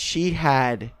she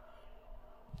had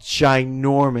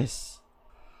ginormous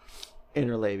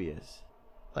interlabias.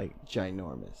 Like,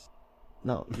 ginormous.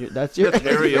 No, that's your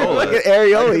areola. Like an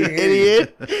areola, you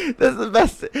idiot. That's the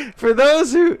best. For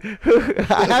those who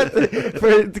I have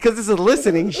to, because it's a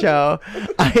listening show,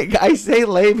 I say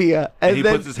labia, and he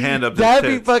then puts his hand up.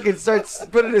 Daffy fucking starts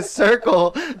putting a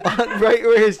circle on right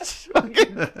where his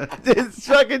fucking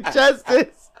chest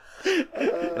is.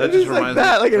 That just reminds me,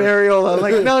 like an areola. I'm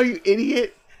like, no, you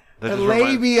idiot. That A just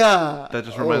labia. That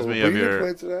just reminds me of your.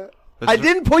 Point to that? I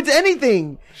didn't point to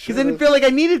anything because I didn't feel like I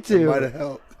needed to. Might have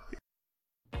helped.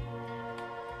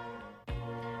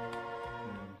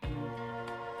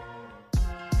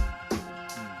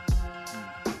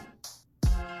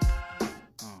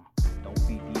 Don't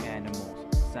feed the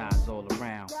animals, signs all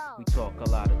around. We talk a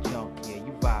lot of junk, yeah,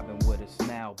 you vibing with us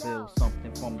now. Build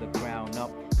something from the ground up,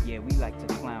 yeah, we like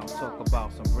to clown. Talk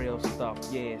about some real stuff,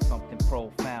 yeah, something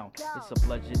profound. It's a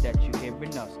pleasure that you're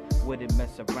hearing us, wouldn't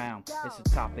mess around. It's a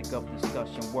topic of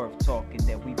discussion worth talking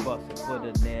that we bust it. Put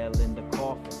a nail in the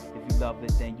coffin. If you love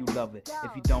it, then you love it.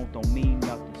 If you don't mean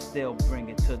nothing, still bring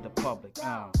it to the public.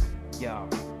 Y'all,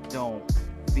 don't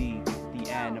feed the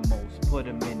animals, put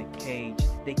them in a cage.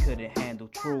 They couldn't handle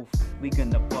truth. We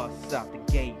gonna bust out the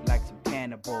gate like some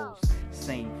cannibals.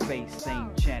 Same face,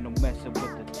 same channel, messing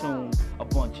with the tune. A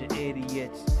bunch of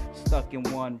idiots stuck in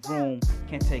one room.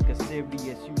 Can't take us serious.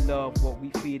 You love what we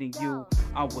feeding you.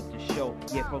 I'm with the show,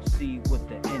 yeah, proceed with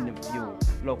the interview.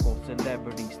 Local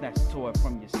celebrity, snatch a toy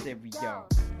from your cereal.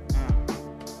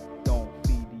 Don't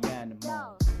feed the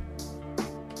animals.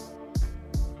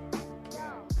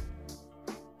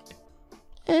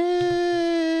 Hey,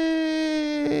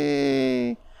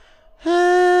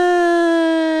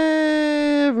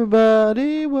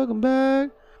 everybody, welcome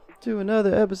back to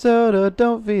another episode of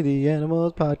Don't Feed the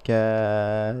Animals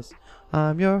podcast.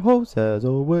 I'm your host, as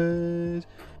always,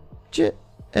 James,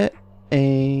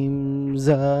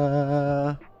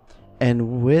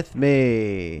 and with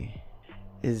me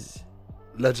is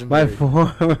Legendary. my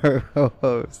former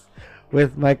co-host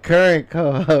with my current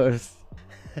co-host.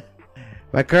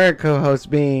 My current co-host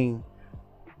being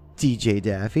DJ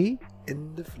Daffy.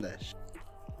 In the flesh.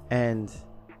 And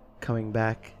coming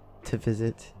back to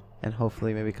visit and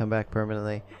hopefully maybe come back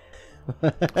permanently.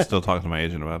 Still talking to my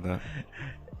agent about that.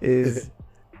 Is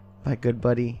my good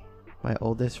buddy, my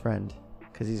oldest friend,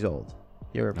 because he's old.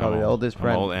 You're probably the oldest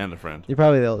friend. I'm old and a friend. You're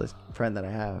probably the oldest friend that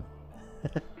I have.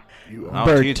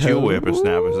 I'll teach you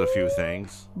whippersnappers a few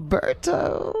things.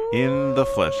 Berto. In the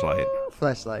fleshlight.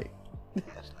 Fleshlight.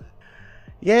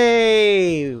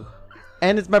 Yay!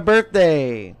 And it's my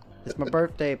birthday. It's my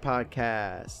birthday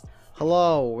podcast.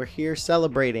 Hello, we're here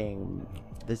celebrating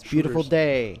this beautiful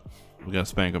day. We gotta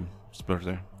spank him. It's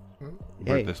birthday.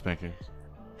 Hey. Birthday spanking.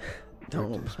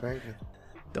 Don't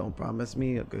promise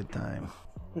me a good time.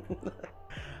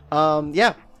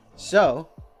 Yeah. So,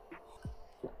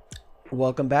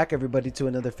 welcome back, everybody, to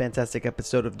another fantastic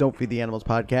episode of Don't Feed the Animals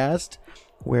podcast,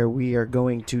 where we are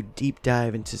going to deep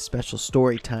dive into special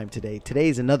story time today.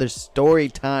 Today's another story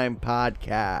time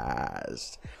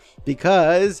podcast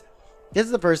because this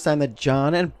is the first time that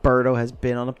John and Berto has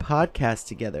been on a podcast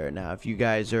together. Now, if you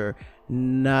guys are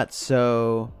not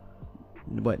so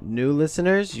new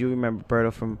listeners, you remember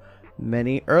Berto from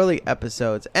many early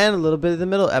episodes and a little bit of the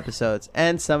middle episodes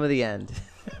and some of the end.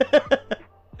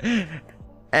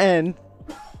 And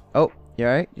oh, you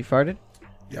all right? You farted?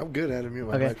 Yeah, I'm good. I had to mute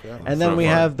my Okay. mic for that one. And then we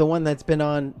have the one that's been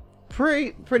on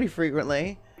pretty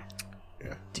frequently.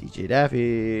 Yeah. DJ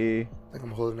Daffy. I think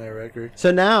I'm holding that record.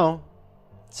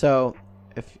 So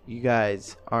if you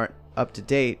guys aren't up to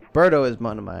date, Berto is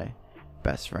one of my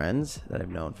best friends that I've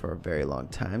known for a very long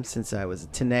time, since I was a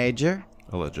teenager.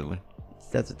 Allegedly.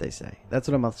 That's what they say. That's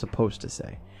what I'm supposed to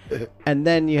say. And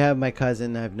then you have my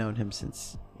cousin. I've known him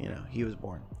since, he was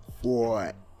born.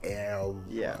 Forever.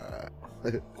 Yeah.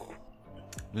 Did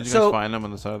you So- guys find him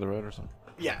on the side of the road or something?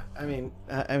 Yeah. I mean,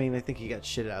 I think he got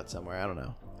shitted out somewhere. I don't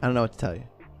know. I don't know what to tell you.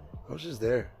 I was just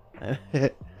there. I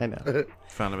know.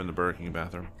 Found him in the Burger King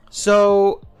bathroom.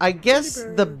 So I guess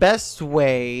the best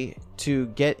way to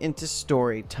get into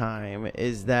story time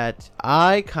is that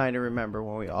I kind of remember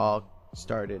when we all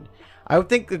started. I would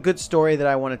think a good story that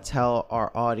I want to tell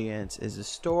our audience is a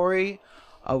story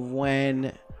of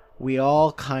when we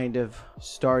all kind of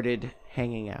started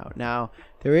hanging out. Now,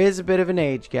 there is a bit of an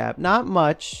age gap. Not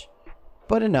much,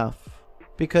 but enough.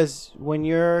 Because when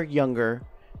you're younger,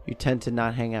 you tend to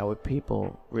not hang out with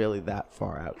people really that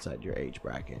far outside your age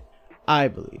bracket. I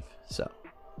believe so.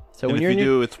 So And when if you're you in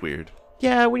your, do, it's weird.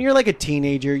 yeah, when you're like a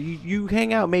teenager, you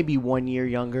hang out maybe 1 year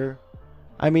younger.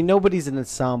 I mean, nobody's an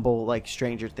ensemble like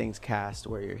Stranger Things cast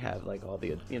where you have like all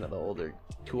the the older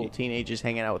cool teenagers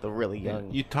hanging out with the really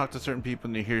young. You talk to certain people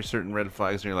and you hear certain red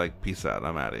flags and you're like, peace out,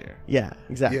 I'm out of here. Yeah,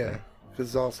 exactly. Yeah, because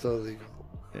it's all still illegal.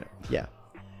 Yeah.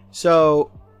 So,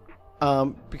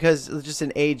 because it's just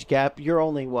an age gap, you're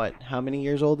only what? How many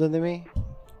years older than me?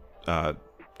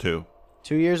 2.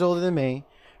 2 years older than me.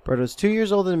 Berto's 2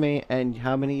 years older than me, and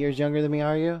how many years younger than me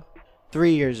are you?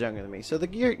 3 years younger than me. So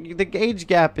the age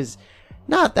gap is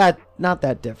not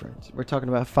that different. We're talking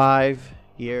about 5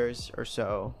 years or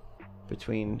so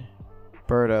between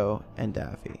Berto and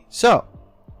Daffy. So,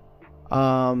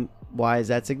 why is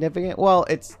that significant? Well,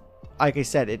 it's like I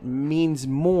said, it means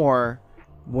more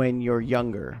when you're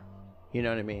younger. You know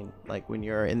what I mean? Like when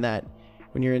you're in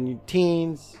your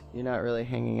teens, you're not really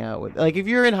hanging out with. Like if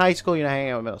you're in high school, you're not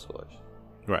hanging out with middle schoolers.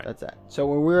 Right. That's that. So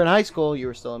when we were in high school, you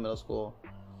were still in middle school.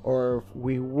 Or if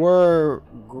we were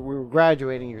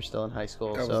graduating, you're still in high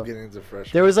school. I so was getting into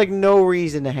freshman. there was like no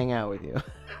reason to hang out with you.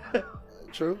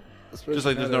 True. Especially Just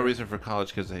like there's no reason for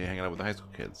college kids to hang out with the high school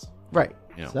kids. Right.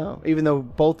 You know. So even though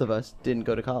both of us didn't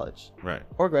go to college Right.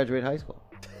 or graduate high school.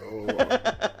 Oh,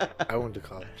 I went to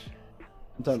college.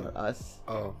 I'm talking about us.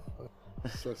 Oh,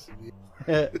 sucks to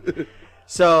be.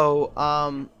 So,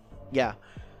 yeah.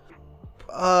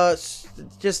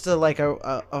 Just to like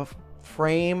a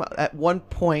frame. At one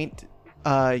point,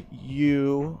 my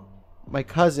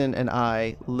cousin and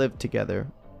I lived together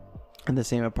in the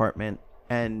same apartment,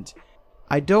 and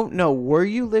I don't know. Were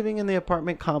you living in the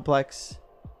apartment complex,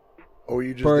 Oh,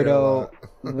 you just did a Berto,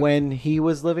 lot. when he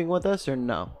was living with us, or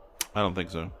no? I don't think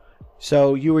so.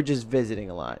 So you were just visiting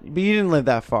a lot, but you didn't live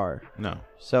that far. No.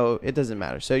 So it doesn't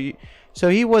matter. So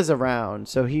he was around.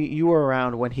 So you were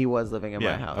around when he was living in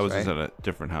my house. I was right? just at a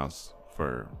different house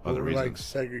for We other were reasons. like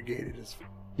segregated as.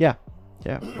 Yeah,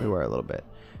 we were a little bit.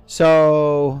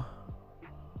 So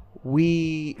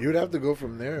we. You would have to go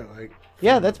from there, like.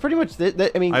 Yeah, that's pretty much.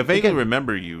 I mean, I vaguely again,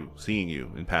 remember seeing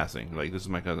you in passing. Like, this is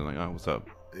my cousin. Like, oh, what's up?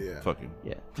 Yeah. Fuck you.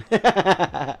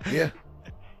 Yeah. Yeah.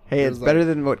 Hey, It it's was better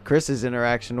than what Chris's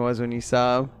interaction was when you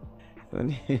saw him, when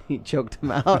he choked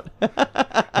him out. Hey,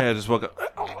 I just woke up.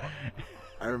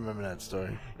 I remember that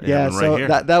story. Yeah, happened right so here.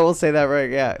 that will say that right.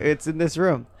 Yeah, it's in this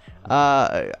room.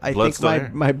 I Blood think still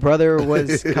here? my brother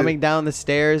was coming down the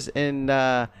stairs,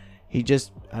 and he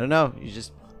just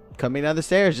coming down the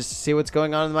stairs just to see what's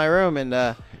going on in my room, and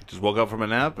Just woke up from a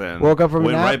nap and woke up from a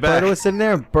went nap. right back. Berto was sitting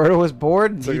there. Berto was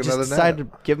bored, and Took he just another decided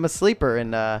nap. to give him a sleeper,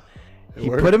 and he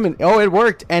worked? put him in. Oh, it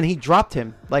worked, and he dropped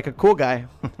him like a cool guy,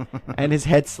 and his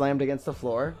head slammed against the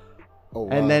floor. Oh,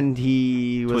 wow. And then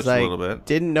he was Twitched a like, little bit.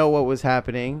 didn't know what was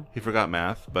happening. He forgot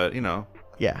math, but you know.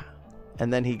 Yeah.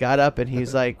 And then he got up and he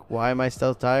was like, why am I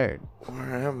still tired?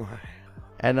 Where am I?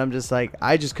 And I'm just like,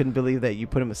 I just couldn't believe that you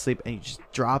put him asleep and you just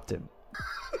dropped him.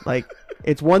 Like,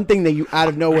 it's one thing that you out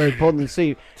of nowhere pulled him to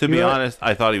sleep. To You be know what? honest,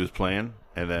 I thought he was playing,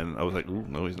 and then I was like, ooh,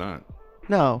 no, he's not.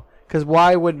 No. Because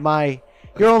why would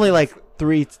you're only like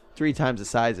three times the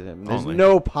size of him. There's Only.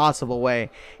 no possible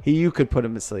way you could put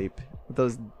him to sleep with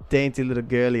those dainty little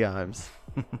girly arms.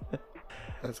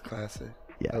 That's classic.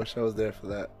 Yeah. I wish I was there for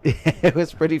that. It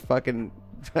was pretty fucking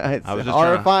it's I was just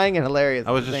horrifying and hilarious.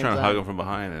 I was at the just same trying to time. hug him from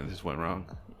behind, and it just went wrong.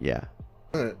 Yeah.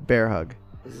 It Bear hug.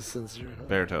 was a sincere hug.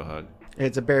 Berto hug.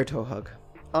 It's a bear toe hug.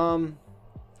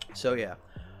 So yeah.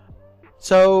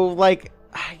 So like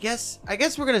I guess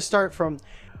we're gonna start from.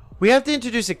 We have to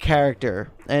introduce a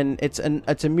character, and it's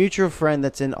a mutual friend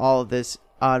that's in all of this.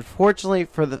 Unfortunately,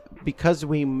 because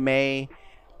we may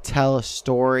tell a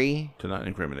story To not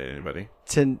incriminate anybody.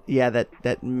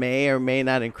 that may or may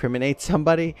not incriminate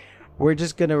somebody, we're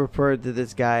just gonna refer to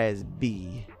this guy as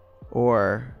B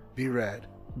or Be rad.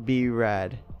 B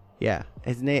Rad. Yeah,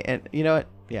 his name, and you know what?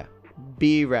 Yeah,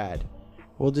 B Rad.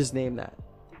 We'll just name that.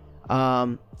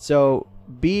 So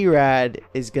B Rad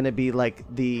is gonna be like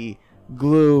the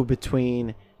glue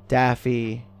between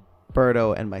Daffy,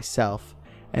 Berto, and myself,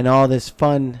 and all this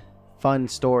fun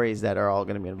stories that are all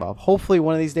gonna be involved. Hopefully,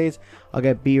 one of these days, I'll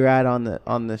get B Rad on the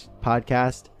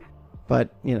podcast. But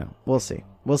you know, we'll see.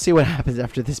 We'll see what happens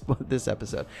after this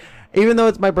episode. Even though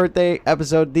it's my birthday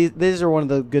episode, these are one of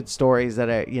the good stories that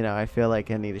I feel like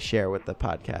I need to share with the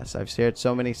podcast. I've shared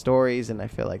so many stories, and I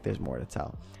feel like there's more to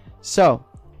tell. So,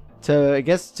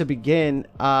 to begin,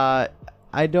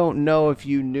 I don't know if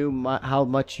you knew how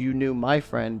much you knew my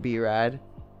friend B-Rad.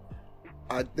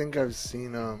 I think I've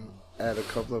seen him at a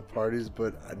couple of parties,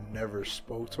 but I never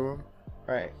spoke to him.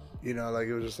 Right. You know, like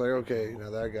it was just like, okay, you know,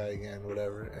 that guy again,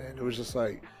 whatever. And it was just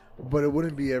like, but it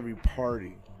wouldn't be every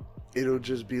party. it'll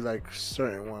just be like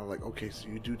certain one, like, okay, so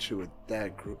you do chill with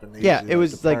that group, and they Yeah, usually it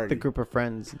was the like party. the group of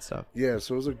friends and stuff. Yeah,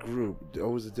 so it was a group,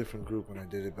 always a different group when I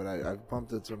did it, but I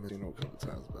bumped into him, a couple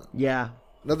times, but Yeah.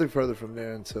 nothing further from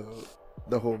there until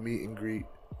the whole meet and greet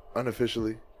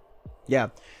unofficially. Yeah.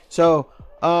 So,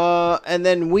 and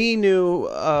then we knew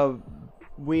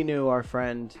our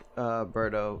friend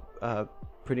Berto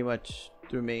pretty much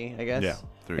through me, I guess. Yeah,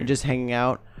 through and you. just hanging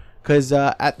out, because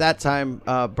at that time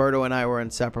Berto and I were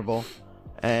inseparable,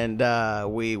 and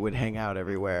we would hang out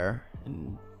everywhere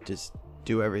and just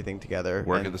do everything together.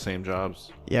 Work at the same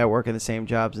jobs. Yeah, working the same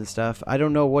jobs and stuff. I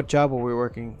don't know what job were we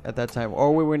working at that time,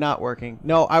 or we were not working.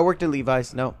 No, I worked at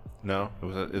Levi's. No. No,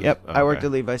 Yep, I worked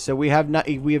at Levi's. So we have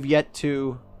yet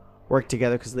to work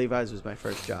together because Levi's was my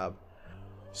first job.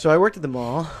 So I worked at the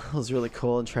mall. It was really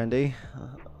cool and trendy.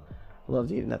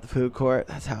 Loved eating at the food court.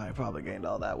 That's how I probably gained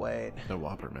all that weight. The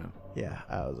Whopper, man. Yeah,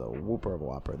 I was a whooper of a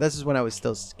whopper. This is when I was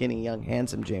still skinny, young,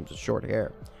 handsome James with short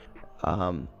hair.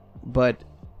 But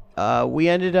we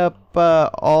ended up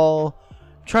all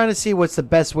trying to see what's the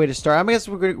best way to start. I guess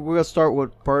we're gonna start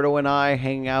with Berto and I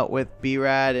hanging out with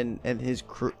B-Rad and his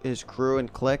crew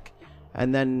and clique,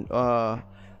 and then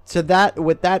so that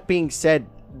with that being said,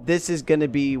 this is gonna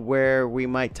be where we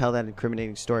might tell that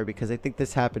incriminating story, because I think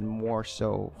this happened more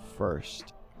so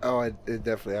first. Oh, it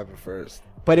definitely happened first.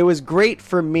 But it was great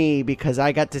for me because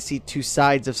I got to see two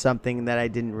sides of something that I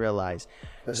didn't realize.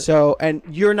 So, and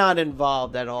you're not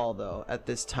involved at all, though, at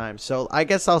this time. So I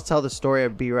guess I'll tell the story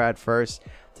of B-Rad first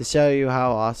to show you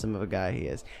how awesome of a guy he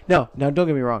is. No, don't get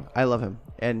me wrong. I love him,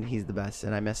 and he's the best,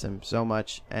 and I miss him so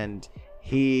much. And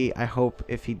I hope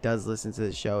if he does listen to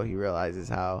the show, he realizes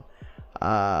how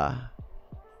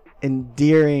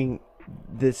endearing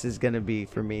this is going to be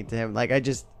for me to him. Like, I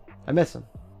miss him.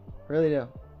 Really do.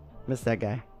 Miss that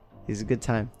guy. He's a good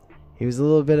time. He was a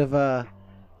little bit of a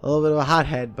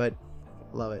hothead, but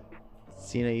love it.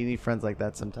 So, you need friends like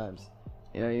that sometimes.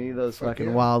 You need those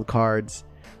fucking wild cards.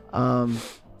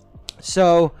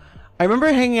 So I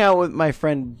remember hanging out with my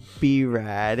friend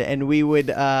B-Rad, and we would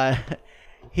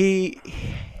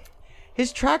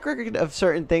his track record of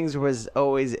certain things was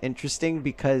always interesting,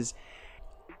 because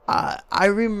I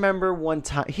remember one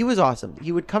time he was awesome.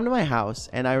 He would come to my house,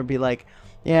 and I would be like,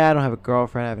 yeah, I don't have a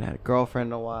girlfriend. I haven't had a girlfriend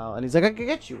in a while. And he's like, I can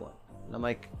get you one. And I'm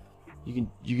like, you can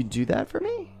do that for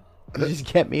me? You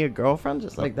just get me a girlfriend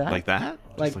just like that? Like that?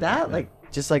 Like that?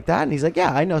 Like just like that? And he's like,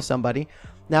 yeah, I know somebody.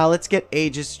 Now let's get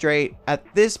ages straight. At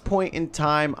this point in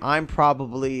time, I'm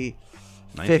probably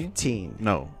 19? 15.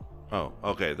 No. Oh,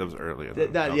 okay. That was earlier.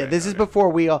 Yeah, this is before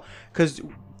we all, because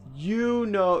you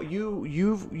knew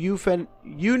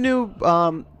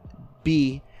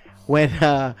B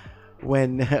when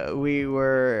we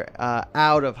were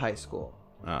out of high school,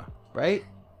 right?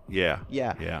 Yeah.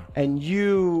 And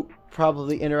you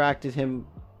probably interacted him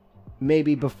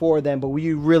maybe before then, but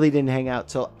you really didn't hang out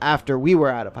till after we were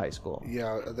out of high school.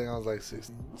 Yeah, I think I was like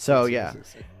 16. So 16, yeah.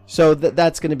 16. So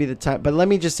that's going to be the time. But let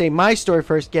me just say my story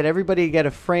first. Get everybody to get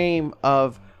a frame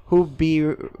of who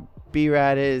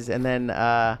B-Rad is, and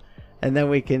then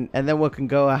we can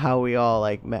go how we all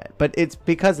like met. But it's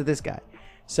because of this guy.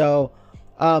 So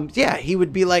yeah, he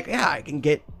would be like, yeah, I can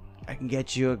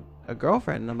get you a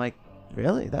girlfriend. And I'm like,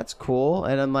 really? That's cool.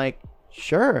 And I'm like,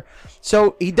 sure.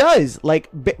 So he does, like,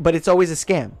 but it's always a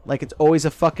scam. Like, it's always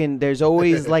there's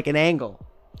always like an angle.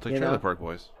 It's like Trailer Park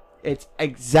Boys. It's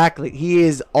exactly. He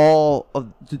is all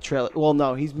of the trailer. Well,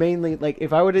 no, he's mainly like,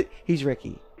 he's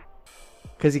Ricky,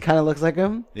 because he kind of looks like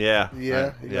him. Yeah. He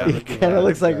kind of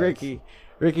looks like Ricky.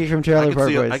 Ricky from Trailer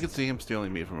Park Boys. I could see him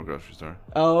stealing meat from a grocery store.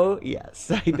 Oh yes,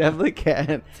 I definitely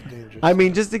can. I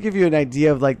mean, just to give you an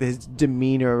idea of like his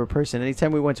demeanor of a person.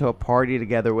 Anytime we went to a party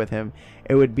together with him,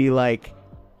 it would be like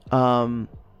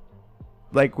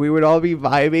we would all be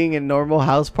vibing in normal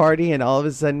house party, and all of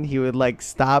a sudden he would like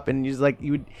stop, and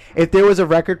if there was a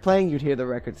record playing, you'd hear the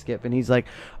record skip, and he's like,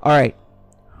 all right,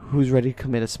 who's ready to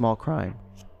commit a small crime?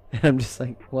 And I'm just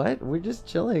like, what? We're just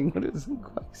chilling. What is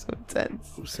quite so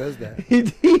intense? Who says that?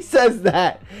 He says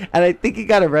that, and I think he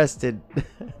got arrested.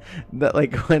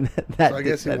 When that, So I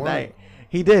guess he won. night,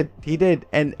 he did,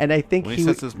 and I think When he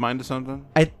sets his mind to something,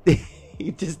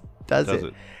 he just does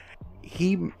it.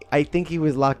 I think he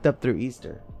was locked up through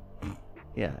Easter.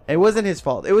 Yeah, it wasn't his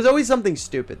fault. It was always something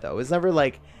stupid though. It was never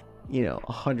like,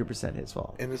 100% his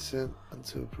fault. Innocent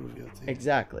until proved guilty.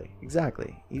 Exactly.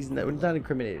 He's not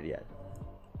incriminated yet.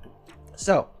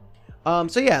 So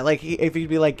yeah, like if he'd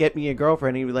be like, get me a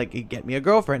girlfriend, he'd be like, get me a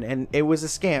girlfriend, and it was a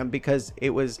scam, because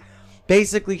it was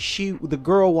basically the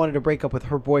girl wanted to break up with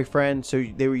her boyfriend, so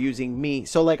they were using me.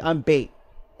 So like I'm bait.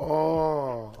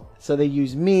 Oh. So they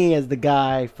use me as the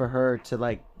guy for her to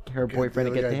like her boyfriend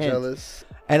to get the hint. Jealous.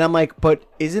 And I'm like, but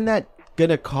isn't that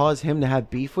gonna cause him to have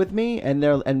beef with me?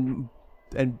 And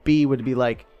B would be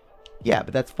like, yeah,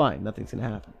 but that's fine. Nothing's gonna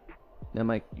happen. And I'm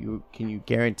like, can you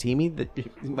guarantee me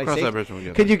that my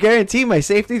could you guarantee my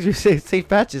safety through safe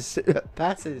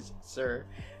passage, sir?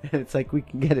 And it's like, we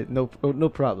can get it, no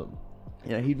problem.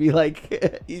 You know, he'd be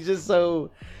like, he's just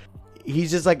like,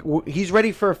 he's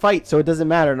ready for a fight, so it doesn't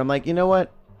matter. And I'm like, you know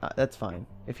what? That's fine.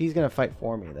 If he's gonna fight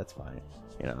for me, that's fine.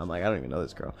 You know, I'm like, I don't even know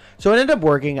this girl. So it ended up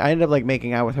working. I ended up like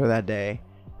making out with her that day,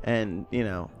 and you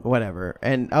know, whatever.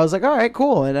 And I was like, all right,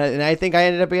 cool. And I think I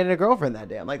ended up getting a girlfriend that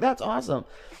day. I'm like, that's awesome.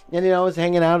 And you know, I was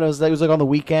hanging out. It was like on the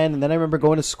weekend, and then I remember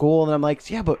going to school, and I'm like,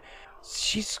 yeah, but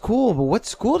she's cool. But what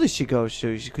school does she go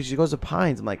to? Because she goes to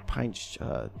Pines. I'm like, Pines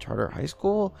Charter High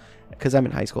School, because I'm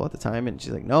in high school at the time. And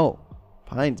she's like, no,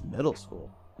 Pines Middle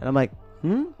School. And I'm like,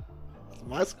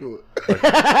 my school.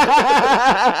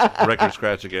 Record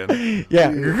scratch again.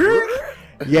 Yeah.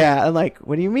 Yeah. I'm like,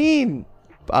 what do you mean,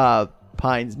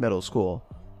 Pines Middle School?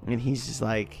 And he's just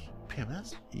like,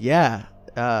 PMS? Yeah.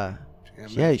 PMS,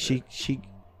 Yeah.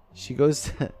 She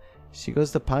goes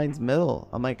to Pines Middle.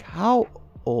 I'm like, how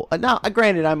old? Now,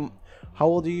 granted, how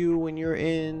old are you when you're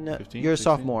in? 15, you're a 16?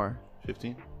 sophomore.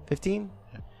 15. 15?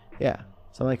 Yeah.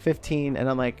 So I'm like 15, and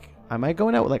I'm like, am I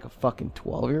going out with like a fucking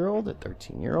 12-year-old, a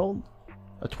 13-year-old,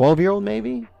 a 12-year-old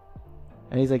maybe?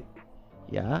 And he's like,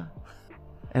 yeah.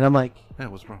 And I'm like, Yeah,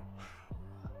 what's wrong?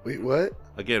 Wait, what?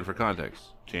 Again, for context,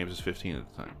 James is 15 at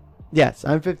the time. yes,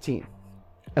 I'm 15.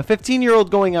 A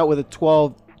 15-year-old going out with a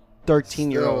 12,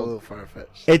 13-year-old. Still a little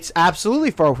far-fetched. It's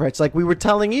absolutely far-fetched. Like we were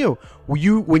telling you,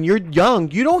 when you're young,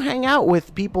 you don't hang out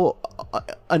with people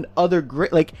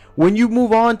like when you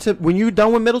move on to, when you're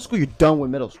done with middle school, you're done with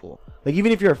middle school. Like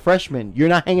even if you're a freshman, you're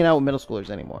not hanging out with middle schoolers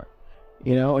anymore.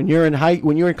 You know, and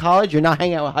when you're in college, you're not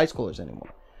hanging out with high schoolers anymore.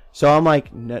 So I'm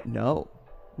like, no.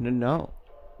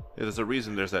 Yeah, there's a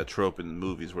reason there's that trope in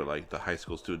movies where like the high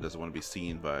school student doesn't want to be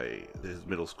seen by his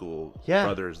middle school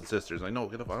brothers and sisters. Like, no,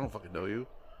 get up! I don't fucking know you.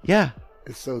 Yeah.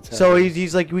 It's so terrible. So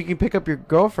he's like, we can pick up your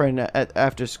girlfriend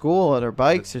after school on her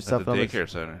bikes or stuff. At the daycare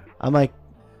center. I'm like,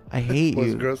 I hate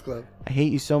you. Girls Club. I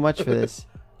hate you so much for this.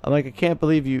 I'm like, I can't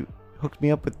believe you hooked me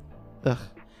up with. Ugh.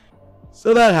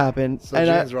 So that happened. So and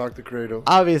James rocked the cradle.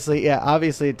 Obviously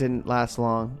it didn't last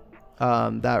long.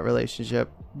 That relationship.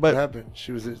 But what happened?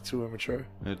 She was too immature.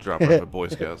 It dropped off at Boy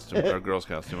Scouts or Girl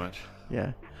Scouts too much.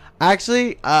 Yeah.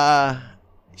 Actually,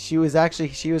 she was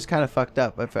kind of fucked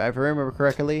up. If I remember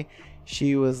correctly,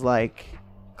 she was like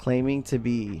claiming to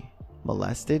be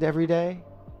molested every day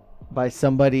by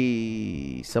some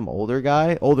older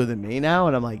guy, older than me now,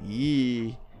 and I'm like,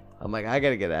 yee. I'm like, I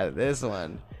gotta get out of this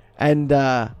one. And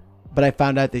but I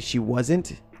found out that she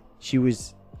wasn't. She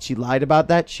lied about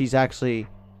that. She's actually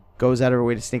goes out of her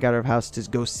way to sneak out of her house to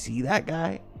go see that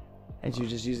guy, and she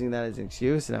was just using that as an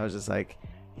excuse. And I was just like,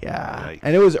 yeah. Yikes.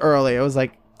 And it was early. It was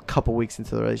like a couple weeks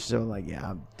into the relationship. I'm like,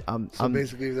 yeah, I'm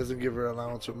basically, if he doesn't give her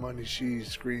allowance of money, she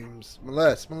screams,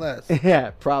 molest. Yeah,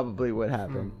 probably what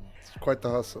happened. It's quite the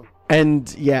hustle.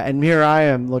 And yeah, and here I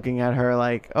am looking at her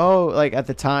like, oh, like at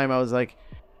the time I was like,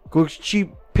 she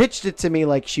pitched it to me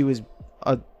like she was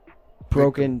a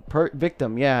broken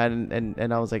victim. Yeah,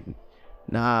 and I was like,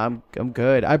 nah, I'm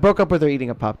good. I broke up with her eating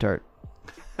a Pop-Tart.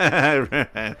 You're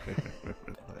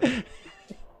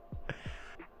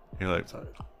like,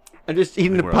 I'm just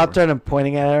eating the Pop-Tart. I'm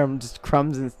pointing at her. I'm just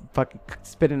crumbs and fucking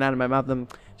spitting out of my mouth. I'm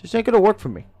just ain't gonna work for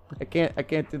me. I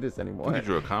can't do this anymore. You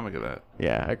drew a comic of that.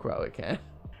 Yeah, I probably can.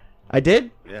 I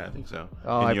did? Yeah, I think so.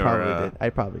 Oh, I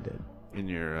probably did. In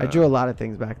your, I drew a lot of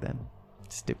things back then.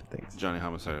 Stupid things. Johnny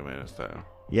Homicide Man style.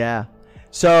 Yeah.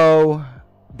 So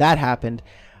that happened.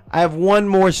 I have one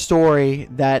more story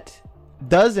that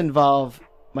does involve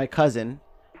my cousin.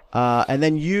 And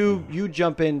then you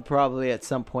jump in probably at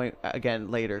some point again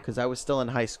later, because I was still in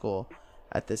high school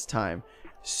at this time.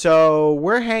 So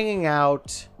we're hanging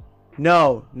out.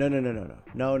 No.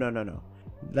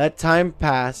 Let time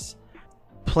pass.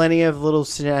 Plenty of little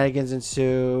shenanigans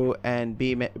ensue, and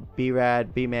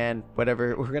B-Rad, B-Man,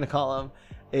 whatever we're gonna call him,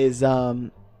 is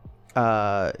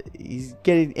he's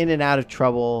getting in and out of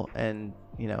trouble, and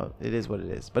you know it is what it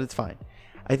is, but it's fine.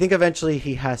 I think eventually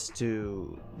he has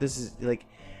to. This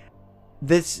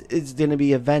is gonna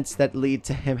be events that lead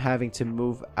to him having to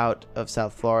move out of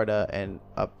South Florida and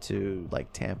up to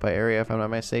like Tampa area, if I'm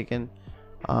not mistaken.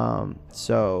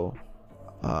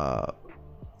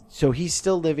 So he's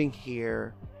still living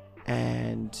here,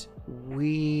 and now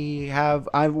we're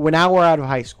out of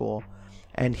high school,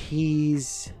 and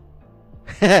he's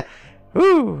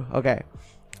woo, okay.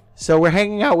 So we're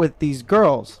hanging out with these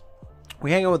girls.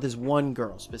 We hang out with this one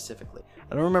girl specifically.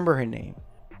 I don't remember her name,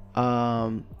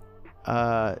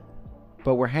 But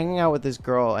we're hanging out with this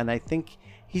girl, and I think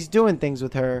he's doing things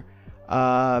with her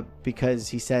because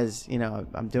he says, you know,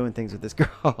 I'm doing things with this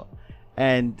girl.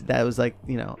 And that was like,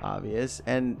 you know, obvious.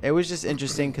 And it was just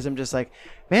interesting because I'm just like,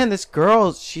 man, this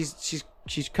girl, she's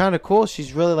kind of cool.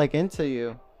 She's really like into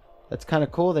you. That's kind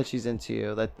of cool that she's into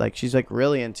you. That like she's like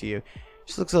really into you.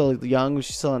 She looks a little young.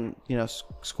 She's still in, you know,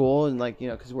 school, and like, you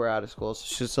know, because we're out of school, so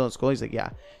she's still in school. He's like, yeah,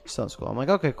 she's still in school. I'm like,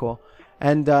 okay, cool.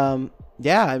 And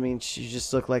yeah, I mean, she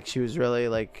just looked like she was really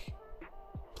like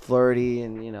flirty,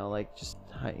 and you know, like just,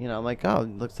 you know, I'm like, oh,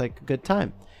 it looks like a good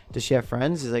time. Does she have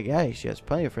friends? He's like, yeah, she has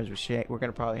plenty of friends. We're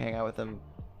gonna probably hang out with them,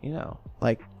 you know,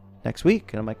 like next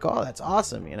week. And I'm like, oh, that's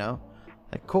awesome, you know,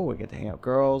 like cool. We get to hang out with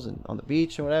girls and on the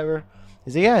beach and whatever.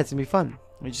 He's like, yeah, it's gonna be fun.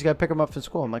 We just gotta pick them up from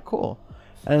school. I'm like, cool.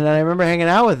 And then I remember hanging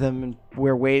out with him, and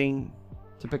we're waiting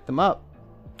to pick them up.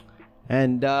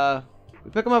 And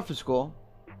we pick them up from school.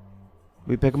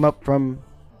 We pick them up from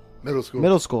middle school.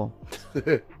 Middle school.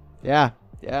 Yeah.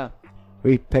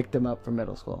 We picked them up from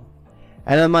middle school.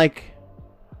 And I'm like,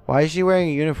 why is she wearing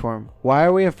a uniform? Why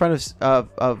are we in front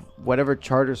of whatever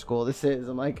charter school this is?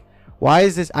 I'm like, why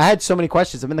is this? I had so many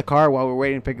questions. I'm in the car while we're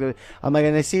waiting to pick the. I'm like,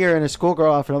 and I see her in a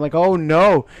schoolgirl outfit. I'm like, oh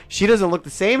no, she doesn't look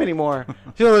the same anymore.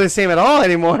 She doesn't look the same at all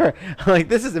anymore. I'm like,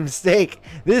 this is a mistake.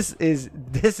 This is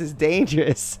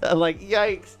dangerous. I'm like,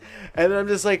 yikes. And then I'm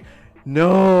just like,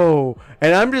 no.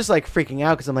 And I'm just like freaking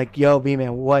out because I'm like, yo,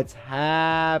 B-man, what's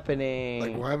happening?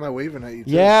 Like, why am I waving at you?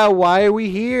 Yeah, why are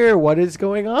we here? What is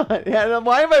going on? Yeah, and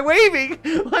why am I waving?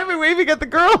 Why am I waving at the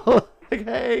girl? Like,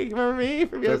 hey, remember me?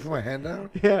 Did I put my hand down?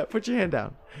 Yeah, put your hand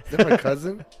down. Is that my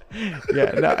cousin?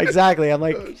 Yeah, no, exactly. I'm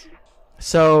like,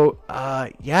 so,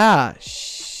 yeah.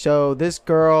 So this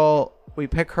girl, we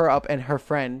pick her up, and her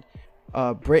friend,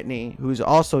 Brittany, who's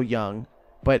also young,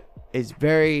 but is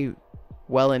very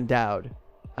well endowed.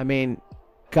 I mean,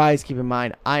 guys, keep in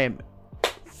mind, I am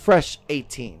fresh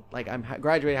 18. Like, I'm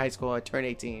graduated high school. I turned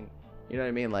 18. You know what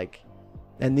I mean? Like,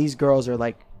 and these girls are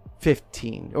like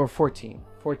 15 or 14.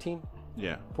 14?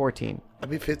 Yeah. 14. I'll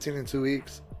be 15 in 2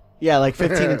 weeks. Yeah, like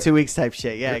 15 in 2 weeks type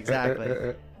shit. Yeah, exactly.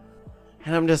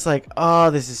 And I'm just like,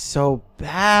 oh, this is so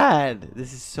bad.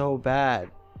 This is so bad.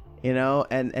 You know,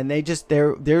 and they just,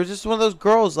 they're just one of those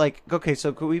girls. Like, okay,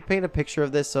 so could we paint a picture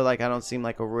of this so like I don't seem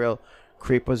like a real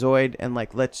creepazoid? And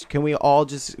like, can we all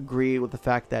just agree with the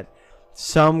fact that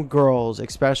some girls,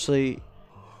 especially,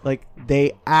 like,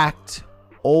 they act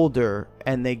older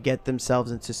and they get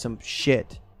themselves into some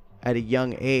shit at a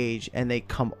young age, and they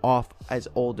come off as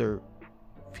older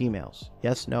females.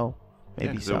 Yes, no,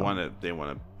 maybe so. They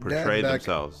want to portray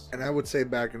themselves. And I would say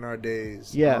back in our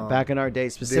days. Yeah, back in our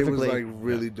days specifically. They was like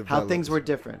really developed. How things were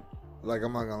different. Like,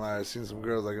 I'm not gonna lie, I've seen some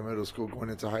girls like in middle school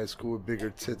going into high school with bigger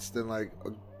tits than like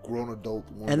a grown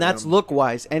adult woman. And that's look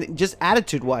wise and just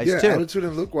attitude wise too. Yeah, attitude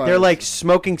and look wise. They're like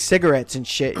smoking cigarettes and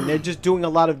shit, and they're just doing a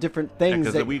lot of different things.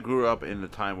 Because we grew up in a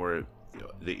time where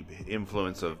the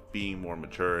influence of being more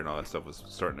mature and all that stuff was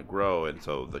starting to grow, and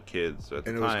so the kids at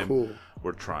the time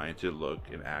were trying to look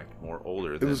and act more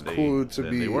older. It was cool to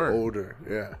be older,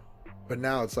 yeah. But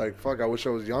now it's like, fuck, I wish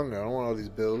I was younger. I don't want all these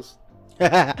bills.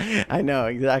 I know,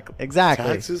 exactly.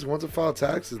 Taxes, want to file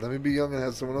taxes. Let me be young and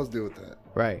have someone else deal with that.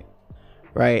 Right.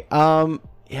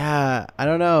 Yeah, I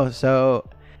don't know. So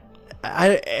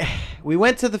we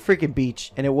went to the freaking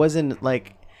beach, and it wasn't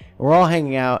like, we're all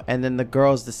hanging out, and then the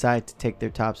girls decide to take their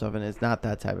tops off, and it's not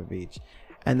that type of beach.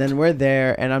 And then we're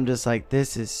there, and I'm just like,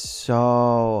 this is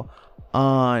so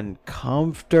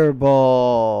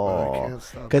uncomfortable.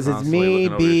 Because it's me,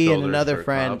 B, and another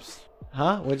friend.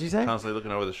 Huh? What'd you say? Constantly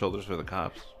looking over the shoulders for the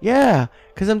cops. Yeah,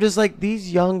 because I'm just like,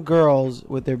 these young girls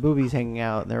with their boobies hanging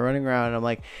out, and they're running around, and I'm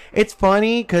like, it's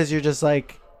funny because you're just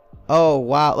like, oh,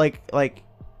 wow, like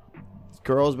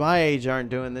girls my age aren't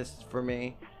doing this for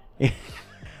me.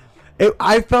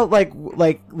 I felt like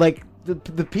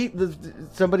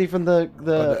somebody from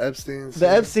the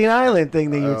Epstein Island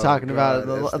thing that you were talking about in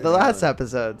the last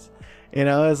episodes. You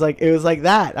know, it was like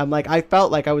that. I'm like, I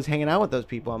felt like I was hanging out with those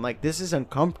people. I'm like, this is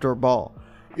uncomfortable.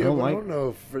 Yeah, I don't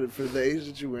know. For the age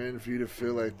that you were in, for you to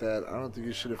feel like that, I don't think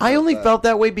you should have. I only felt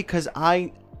that way because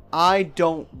I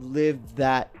don't live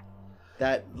that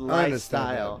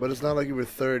lifestyle. But it's not like you were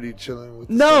 30 chilling with.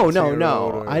 No.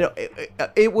 I don't.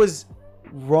 It was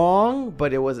wrong,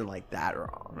 but it wasn't like that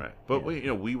wrong. Right. But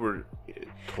we were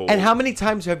told. And how many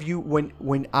times have you,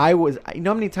 when I was,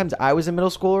 how many times I was a middle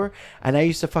schooler and I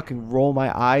used to fucking roll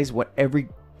my eyes when every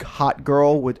hot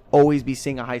girl would always be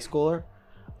seeing a high schooler?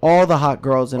 All the hot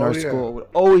girls in our school would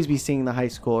always be seeing the high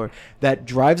schooler that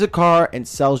drives a car and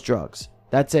sells drugs.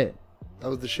 That's it. That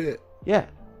was the shit. Yeah.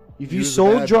 If you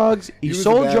sold drugs,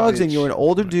 and you're an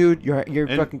older dude, you're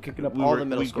And fucking kicking up all the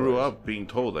middle schoolers. We grew up being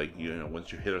told, like,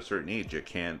 once you hit a certain age, you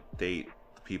can't date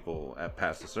people at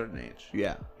past a certain age.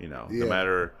 Yeah. No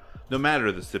matter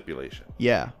the stipulation.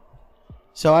 Yeah.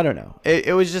 So I don't know.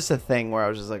 It was just a thing where I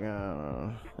was just like,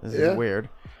 oh, this is weird.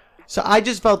 So I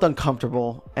just felt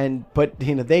uncomfortable, but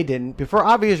they didn't, for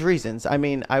obvious reasons. I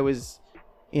mean, I was,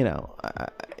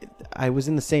 I was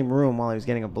in the same room while I was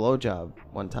getting a blowjob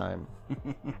one time,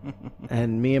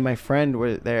 and me and my friend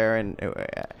were there, and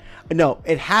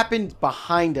it happened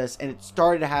behind us, and it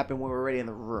started to happen when we were already in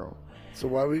the room. So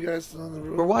why were you guys still in the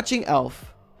room? We're watching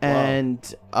Elf, and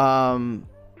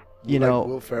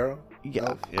Will Ferrell.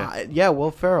 Yeah,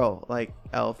 Will Ferrell, like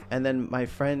Elf, and then my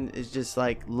friend is just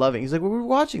like loving. He's like, well, we were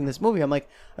watching this movie. I'm like,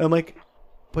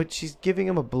 but she's giving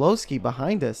him a blowski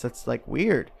behind us. That's like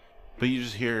weird. But you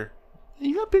just hear,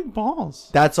 you got big balls.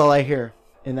 That's all I hear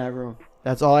in that room.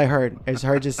 That's all I heard. Is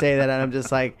her just say that, and I'm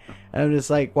just like,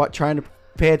 trying to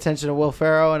pay attention to Will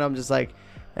Ferrell, and I'm just like,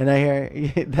 and I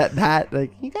hear that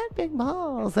like, you got big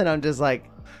balls, and I'm just like,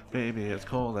 baby, it's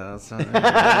cold outside.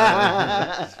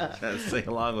 Trying to sing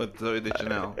along with Zoe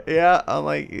Deschanel. Yeah, I'm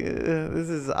like, this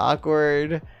is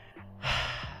awkward.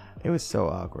 It was so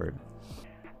awkward.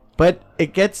 But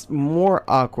it gets more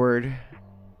awkward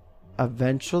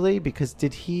eventually, because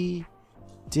did he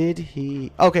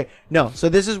okay, no, so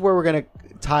this is where we're gonna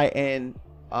tie in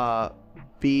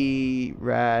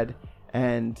B-Rad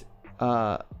and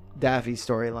Daffy's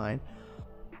storyline.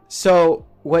 So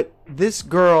what this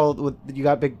girl with you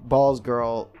got big balls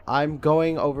girl, I'm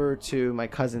going over to my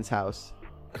cousin's house,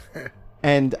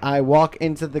 and I walk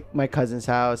into my cousin's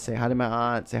house, say hi to my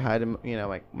aunt, say hi to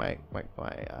my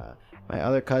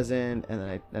other cousin,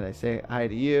 and then I say hi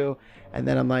to you, and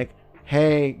then I'm like,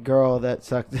 hey girl that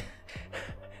sucked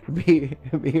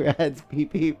B-Rad's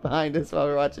pee behind us while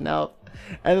we're watching Elf,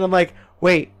 and then I'm like,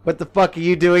 wait, what the fuck are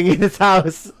you doing in this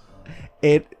house?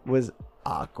 It was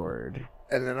awkward.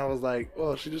 And then I was like,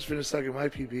 well, she just finished sucking my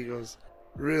pee-pee. He goes,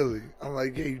 really? I'm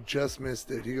like, yeah, you just missed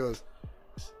it. He goes,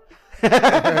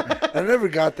 I never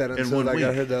got that until I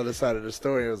heard the other side of the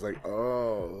story. I was like,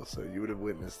 oh, so you would have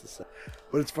witnessed this.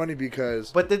 But it's funny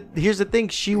because... But here's the thing.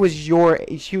 She was your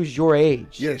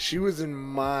age. Yeah, she was in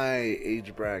my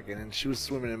age bracket, and she was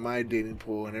swimming in my dating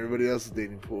pool and everybody else's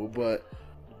dating pool. But,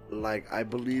 like, I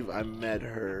believe I met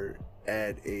her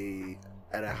at a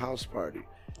house party.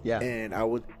 Yeah. And I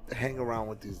would hang around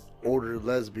with these older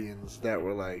lesbians that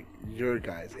were like your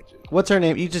guys' age. What's her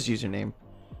name? You just use her name.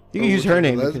 You can use her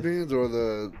name. Lesbians or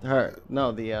her?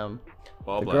 No, the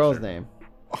ball the girl's name.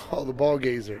 Oh, the ball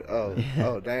gazer. Oh,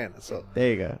 Diana. So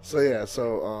there you go.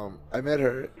 So I met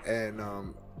her, and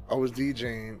I was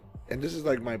DJing, and this is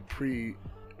like my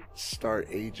pre-start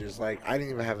ages. Like, I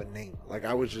didn't even have a name. Like,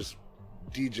 I was just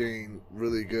DJing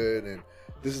really good, and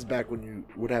this is back when you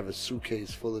would have a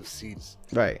suitcase full of CDs.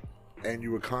 Right. And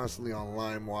you were constantly on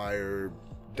LimeWire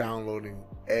downloading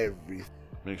everything.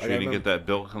 Make sure you didn't get that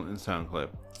Bill Clinton sound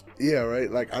clip. Yeah, right.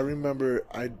 Like, I remember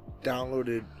I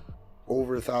downloaded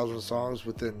over 1,000 songs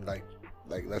within like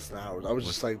less than hours. I was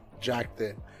just like jacked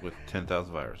in. With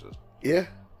 10,000 viruses. Yeah.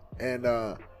 And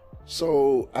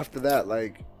so after that,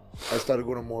 like, I started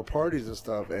going to more parties and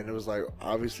stuff. And it was like,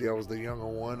 obviously I was the younger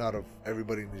one out of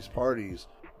everybody in these parties.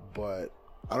 But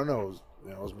I don't know.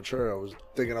 I was mature. I was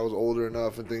thinking I was older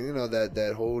enough and thinking,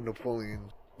 that whole Napoleon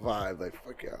vibe. Like,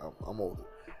 fuck yeah, I'm older.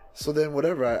 So then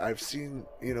whatever, I've seen,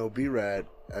 B-Rad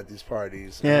at these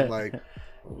parties. And I'm like,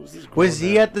 who's this girl? Was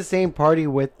he at the same party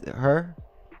with her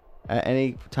at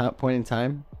any point in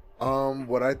time?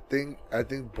 What I think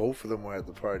both of them were at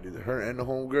the party. Her and the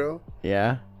homegirl.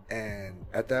 Yeah. And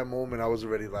at that moment, I was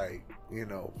already like,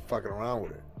 fucking around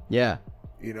with her. Yeah.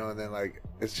 And then like,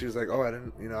 she was like, oh, I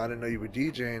didn't know you were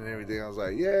DJing and everything. I was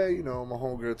like, yeah, my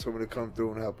homegirl told me to come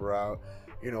through and help her out,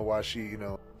 while she,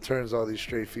 turns all these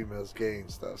straight females gay and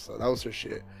stuff. So that was her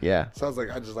shit. Yeah. So I was like,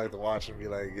 I just like to watch and be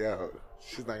like, yo,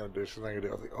 she's not gonna do it. She's not gonna do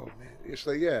it. I was like, oh man. She's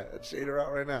like, yeah, I just ate her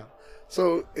out right now.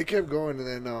 So it kept going, and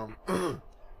then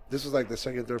this was like the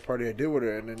second, third party I did with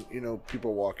her, and then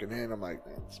people walking in. I'm like,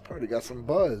 man, this party got some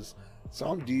buzz. So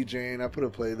I'm DJing. I put a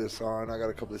playlist on. I got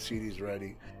a couple of CDs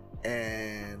ready,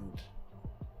 and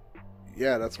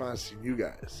yeah, that's when I seen you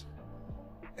guys.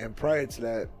 And prior to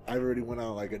that, I already went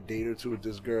on like a date or two with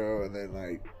this girl, and then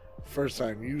like first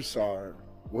time you saw her,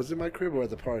 was it my crib or at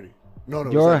the party? No,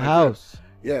 your house.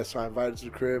 Yeah, so I invited to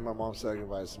the crib. My mom said I could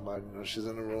invite somebody. She's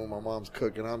in the room. My mom's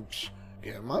cooking. I'm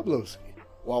getting my blowski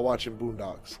while watching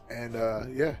Boondocks. And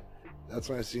yeah, that's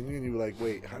when I seen you, and you were like,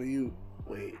 wait, how do you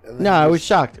wait? No, I was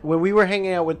shocked when we were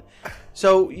hanging out with.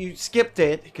 So you skipped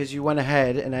it because you went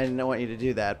ahead, and I didn't want you to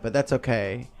do that, but that's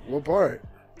okay. What part?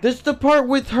 This is the part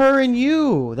with her and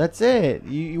you. That's it.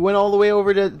 You went all the way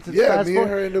over to fast me and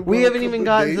her ended up We going haven't a even couple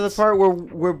gotten to the dates. part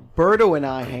where Berto and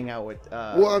I hang out with.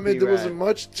 Well, I mean, there B-Rad. wasn't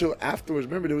much till afterwards.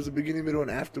 Remember, there was a beginning, middle, and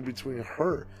after between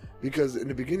her. Because in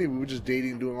the beginning, we were just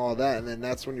dating, doing all that. And then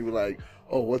that's when you were like,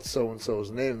 oh, what's so-and-so's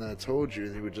name? And then I told you.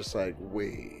 And you were just like,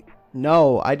 wait.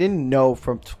 No, I didn't know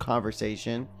from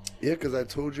conversation. Yeah, because I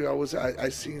told you I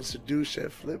seen Seduce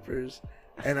at Flippers.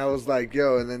 And I was like,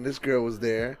 yo. And then this girl was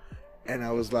there. And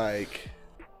I was like,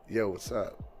 yo, what's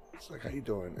up? It's like, how you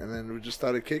doing? And then we just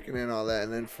started kicking and all that.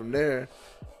 And then from there,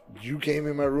 you came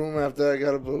in my room after I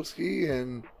got a Boski.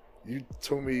 And you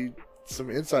told me some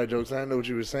inside jokes. I didn't know what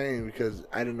you were saying because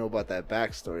I didn't know about that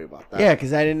backstory about that. Yeah,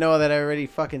 because I didn't know that I already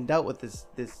fucking dealt with this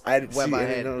I didn't web see I it.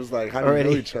 had And I was like, how do already.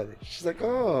 we know each other? She's like,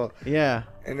 oh. Yeah.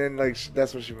 And then like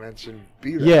that's when she mentioned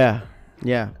B-Rad. Yeah.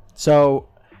 Yeah. So,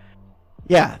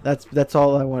 yeah, that's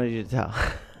all I wanted you to tell.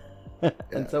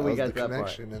 And so we got the that part.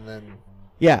 connection, and then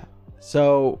Yeah.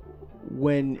 So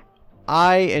when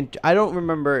I don't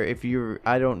remember if you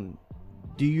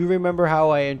do you remember how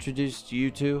I introduced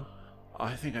you two?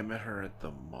 I think I met her at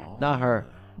the mall. Not her.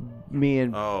 Me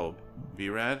and Oh,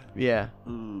 B-Rad? yeah.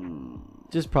 Ooh.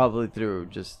 Just probably through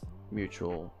just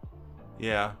mutual.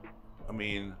 Yeah. I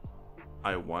mean,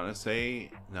 I want to say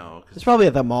no. It's probably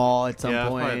at the mall at some yeah,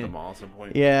 point. it's probably at the mall at some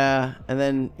point. Yeah, and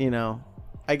then,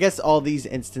 I guess all these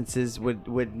instances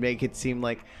would make it seem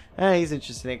like, he's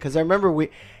interested in it. Because I remember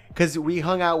we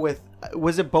hung out with,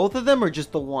 was it both of them or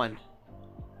just the one?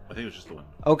 I think it was just the one.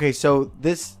 Okay, so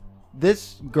this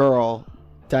girl,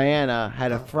 Diana,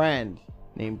 had a friend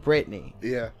named Brittany.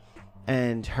 yeah.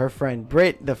 And her friend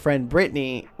the friend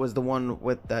Brittany was the one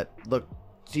with that look.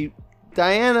 See,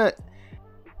 Diana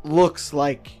looks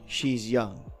like she's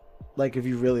young. Like if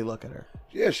you really look at her.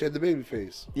 Yeah, she had the baby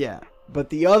face. Yeah. But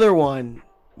the other one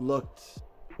looked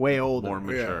way older. More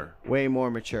mature. Way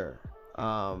more mature.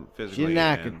 Physically. She didn't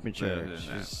act and- mature.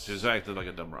 She just acted like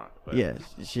a dumb rock. But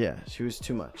Yeah, she was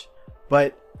too much.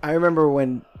 But I remember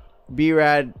when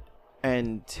B-Rad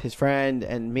and his friend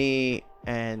and me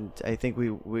and I think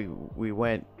we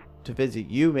went to visit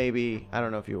you. Maybe I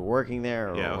don't know if you were working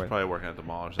there or yeah, I was probably working at the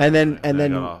mall or something.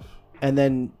 And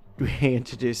then we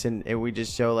introduced and we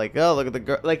just show like, oh, look at the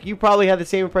girl. Like you probably had the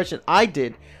same impression I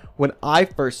did when I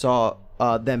first saw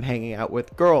them hanging out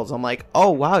with girls. I'm like,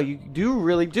 oh wow, you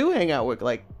really do hang out with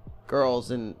like girls,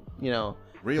 and Real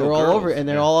they're all girls, over, and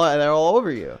they're yeah. all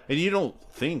over you. And you don't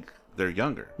think they're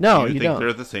younger. No, you you think don't.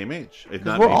 they're the same age. If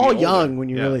not, We're maybe all older. young when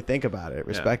you Yeah. really think about it,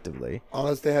 respectively.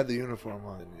 Unless they had the uniform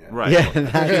on. Yeah. Right. Yeah,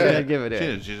 that's I'd give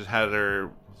it. She just had her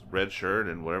red shirt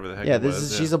and whatever the heck. Yeah, it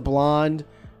was. she's a blonde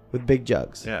with big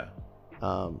jugs. Yeah.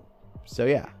 So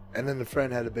yeah, And then the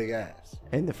friend had a big ass.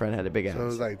 and the friend had a big ass. So it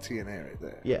was like TNA right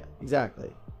there. Yeah,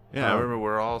 exactly. Yeah, I remember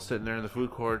we're all sitting there in the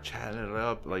food court chatting it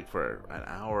up like for an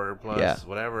hour plus, Yeah.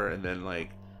 whatever, and then like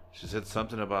she said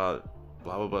something about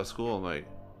blah blah blah school. I'm like,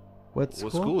 What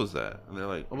school is that? And they're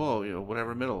like, oh, well,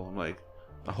 whatever middle. I'm like,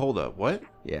 hold up, what?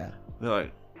 Yeah. They're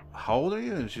like, how old are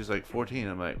you? And she's like 14.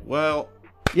 I'm like, well,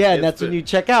 Yeah, and It's that's when been- you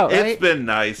check out, right? it's been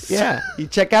nice. Yeah, you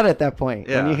check out at that point.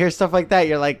 When Yeah. you hear stuff like that,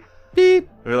 you're like, beep.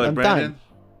 We're like, I'm Brandon, done.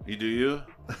 you do you.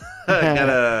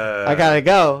 I gotta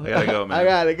go. I gotta go, man. I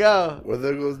gotta go. Well,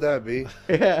 there goes that, B.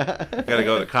 Yeah. Gotta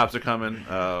go. The cops are coming.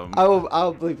 I'll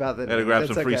bleep out the. Gotta grab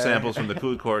that's some free okay. samples from the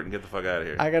food court and get the fuck out of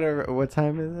here. I gotta. What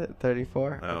time is it?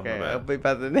 34. Oh, Okay, my bad. I'll bleep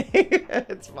out the name.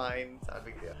 It's fine. It's not a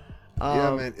big deal.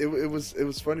 Yeah, man. It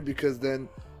was funny because then,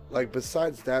 like,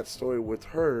 besides that story with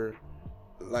her,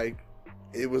 like,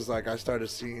 it was like I started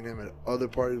seeing him at other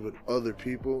parties with other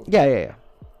people, Yeah.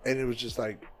 and it was just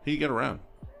like, He get around.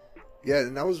 yeah.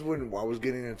 And that was when I was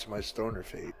getting into my stoner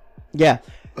phase. Yeah.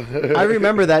 I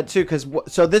remember that too, because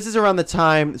so this is around the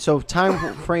time. So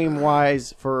time frame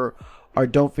wise for our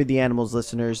Don't Feed the Animals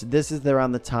listeners, this is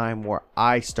around the time where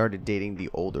I started dating the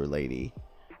older lady.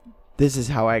 This is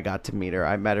how I got to meet her.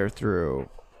 I met her through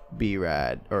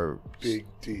B-Rad or Big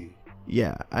D.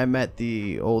 yeah. I met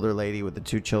the older lady with the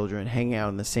two children, hanging out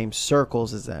in the same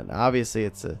circles as them. Obviously,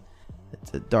 it's a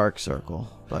dark circle,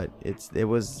 but it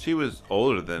was She was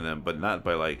older than them, but not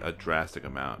by like a drastic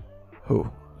amount. who.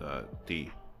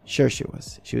 D. Sure, she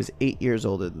was. She was 8 years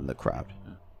older than the crowd.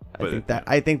 But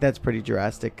I think that's pretty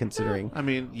drastic considering I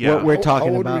mean, yeah. what we're talking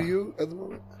How old about. were you at the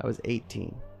moment? I was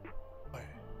 18.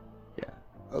 Yeah.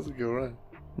 That was a good run.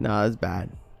 No, it was bad.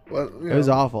 Well, It was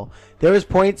awful. There was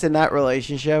points in that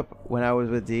relationship when I was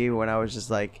with D when I was just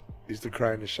like, Used to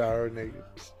cry in the shower naked.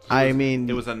 I mean,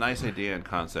 It was a nice idea and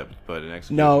concept, but in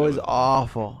execution, no, it was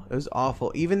awful. It was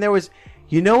awful. Even there was,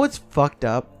 you know what's fucked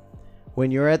up? When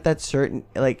you're at that certain,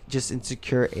 like, just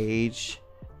insecure age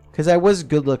because I was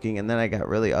good looking, and then I got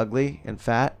really ugly and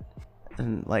fat,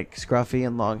 and like scruffy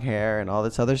and long hair and all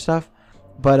this other stuff.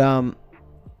 But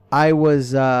I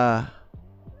was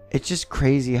it's just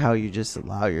crazy how you just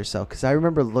allow yourself. Because I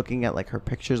remember looking at like her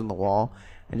pictures on the wall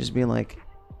and just being like,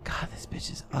 God, this bitch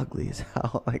is ugly as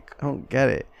hell. Like, I don't get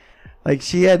it. Like,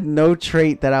 she had no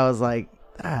trait that I was like,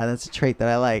 that's a trait that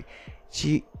I like.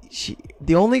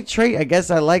 The only trait I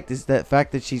guess I liked is the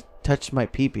fact that she touched my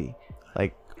pee-pee.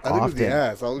 Like, I think it was the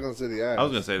ass. I was gonna say the ass. I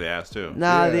was gonna say the ass too.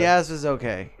 Nah, the ass was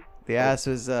okay. The ass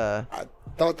was I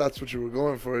thought that's what you were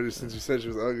going for since you said she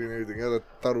was ugly and everything else.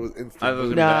 I thought it was instant. I was gonna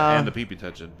be that and the pee-pee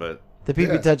touching, but the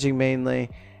pee-pee touching mainly.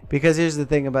 Because here's the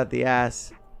thing about the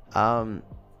ass. I've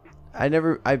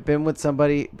been with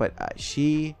somebody, but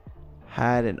she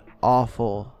had an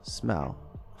awful smell.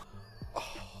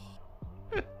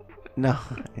 No,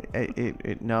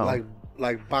 no.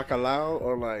 Like bacalao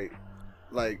or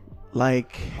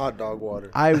like hot dog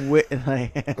water.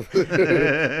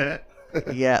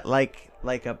 Yeah, like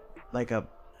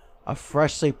a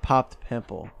freshly popped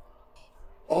pimple.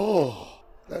 Oh,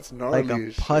 that's gnarly.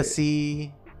 Like a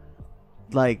pussy,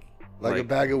 like a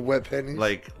bag of wet pennies.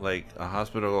 Like a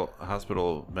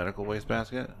hospital medical waste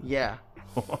basket. Yeah,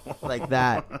 like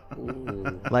that.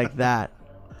 Ooh. Like that.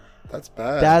 That's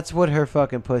bad. That's what her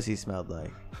fucking pussy smelled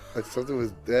like. Like something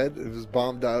was dead. It was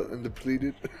bombed out and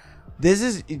depleted. This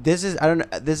is I don't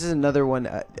know. This is another one.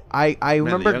 I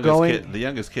remember the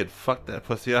youngest kid fucked that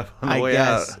pussy up on the way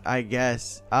out. I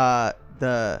guess. I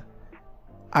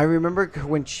remember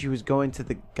when she was going to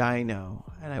the gyno,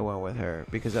 and I went with her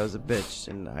because I was a bitch,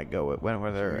 and went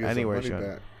with her anywhere she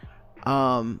went.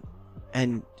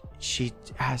 And she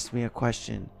asked me a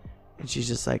question, and she's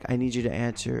just like, "I need you to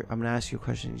answer. I'm gonna ask you a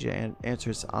question. I need you to answer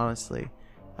this honestly."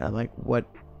 And I'm like,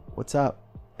 "What's up?"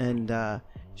 And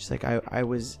she's like, "I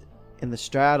was in the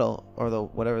straddle or the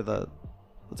whatever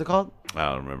what's it called?" I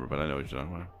don't remember, but I know what you're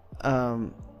talking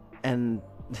about. And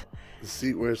the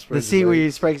seat where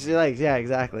you spread your legs. Yeah,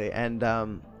 exactly. And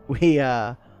we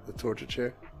the torture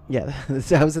chair. Yeah,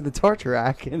 I was in the torture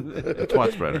rack. And the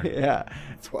twat spreader. Yeah.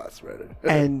 Twat spreader.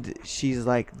 And she's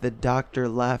like, the doctor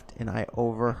left, and I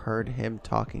overheard him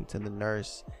talking to the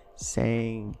nurse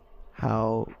saying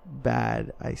how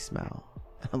bad I smell.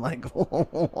 I'm like,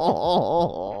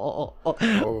 oh.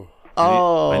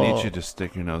 I need you to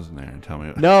stick your nose in there and tell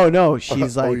me. No.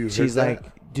 She's like,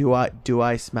 do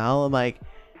I smell? I'm like,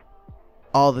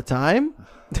 all the time.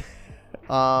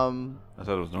 I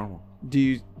thought it was normal. Do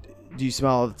you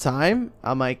smell all the time?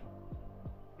 I'm like,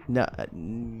 no.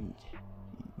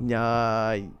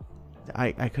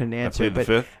 I couldn't answer it,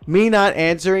 but me not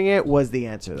answering it was the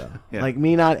answer though. Yeah. Like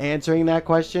me not answering that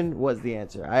question was the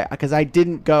answer. Because I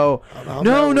didn't go,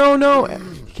 no.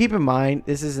 Keep in mind,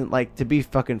 this isn't like, to be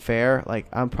fucking fair, like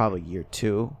I'm probably year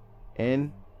 2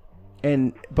 in,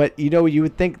 but you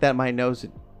would think that my nose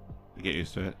would get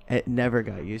used to it. It never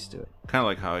got used to it. Kind of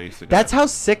like how I used to. That's how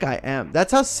sick I am.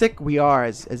 That's how sick we are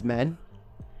as men.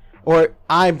 Or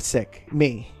I'm sick.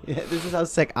 Me. This is how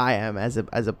sick I am as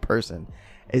a person.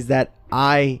 Is that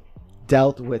I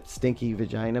dealt with stinky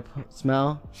vagina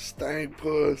smell. Stank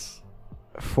puss.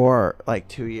 For like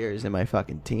 2 years in my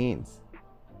fucking teens.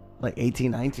 Like 18,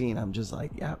 19. I'm just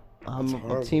like, yeah, I'm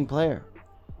a team player.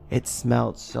 It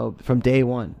smelled so from day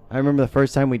one. I remember the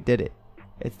first time we did it.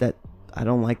 It's that I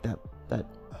don't like that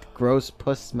gross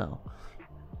puss smell.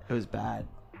 It was bad.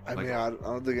 I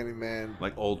don't think any man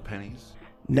like old pennies.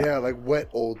 No. Yeah, like wet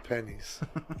old pennies.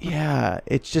 Yeah,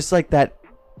 it's just like that.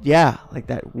 Yeah, like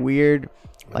that weird,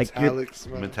 metallic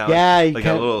smell. Metallic. Yeah, you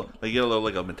get a little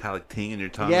like a metallic ting in your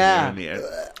tongue. Yeah. In the air.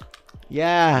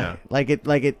 Yeah, like it,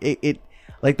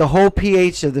 like the whole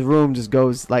pH of the room just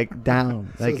goes like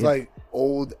down. So it's like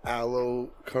old aloe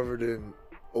covered in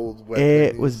old wet.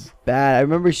 It was bad. I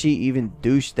remember she even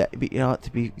douched that. Do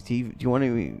you want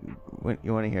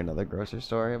to hear another grosser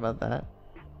story about that?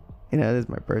 This is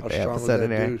my birthday episode in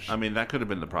there. I mean, that could have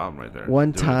been the problem right there.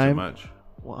 One Doing time, too much.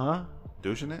 What?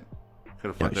 Douching it? Could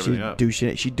have fucked everything up. Douching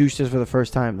it. She douched us for the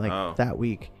first time that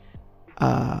week.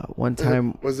 One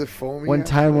time. Was it foamy? One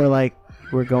time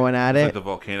we're going at it. Like the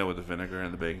volcano with the vinegar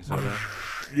and the baking soda.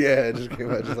 Yeah, it just came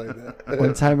out just like that.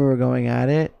 One time we were going at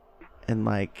it, and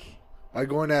like. By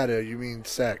going at it, you mean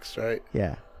sex, right?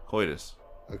 Yeah. Coitus.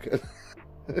 Okay.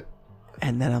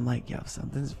 And then I'm like, yo,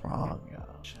 something's wrong, yo.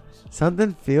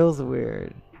 Something feels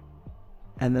weird.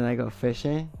 And then I go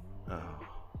fishing. Oh.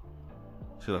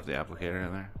 She left the applicator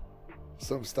in there?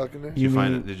 Something stuck in there? Did you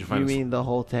find it? You mean the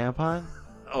whole tampon?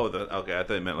 Oh, okay. I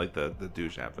thought you meant like the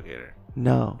douche applicator.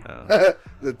 No. I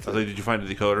was like, did you find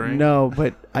the decoder ring? No,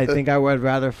 but I think I would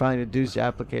rather find a douche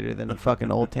applicator than a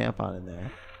fucking old tampon in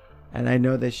there. And I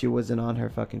know that she wasn't on her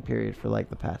fucking period for like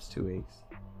the past 2 weeks.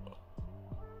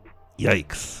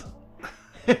 Yikes.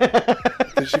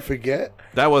 Did she forget?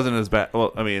 That wasn't as bad.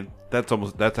 Well, I mean, that's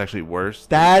actually worse.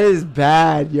 That is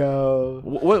bad, yo.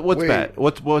 What's bad?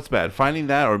 What's bad? Finding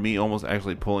that, or me almost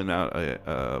actually pulling out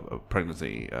a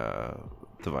pregnancy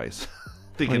device?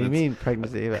 What do you mean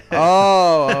pregnancy?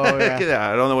 Oh, yeah. Yeah,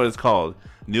 I don't know what it's called.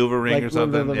 Nuva ring like or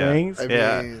something. The yeah. rings?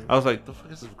 I was like, the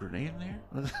fuck is this grenade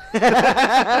in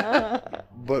there?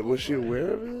 But was she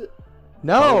aware of it?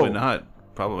 No.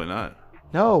 Probably not.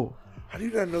 No. How do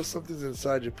you not know something's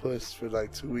inside your puss for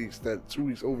like 2 weeks? That 2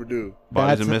 weeks overdue.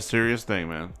 Body's a mysterious thing,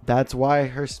 man. That's why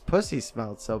her pussy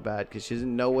smelled so bad, because she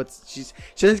doesn't know she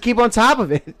doesn't keep on top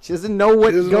of it. She doesn't know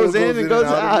what goes in and goes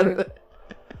out.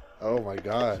 Oh my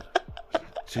god.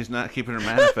 She's not keeping her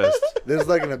manifest. There's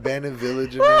like an abandoned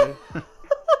village in there.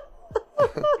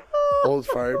 Old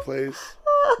fireplace.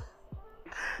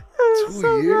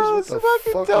 2 years? What the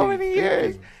fuck? So many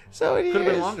years. So many years. Could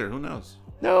have been longer. Who knows?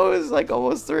 No, it was like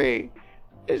almost 3.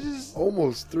 It's just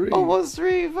almost 3. Almost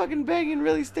 3. Fucking banging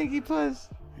really stinky puss.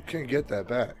 You can't get that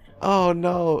back. Oh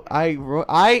no,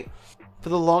 I for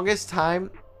the longest time,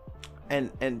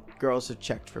 and girls have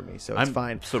checked for me, so it's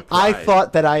fine. Surprised. I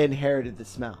thought that I inherited the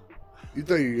smell. You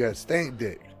thought you got stank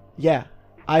dick. Yeah,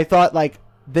 I thought like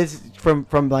this from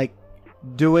like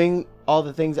doing all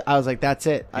the things. I was like, that's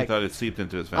it. I thought it seeped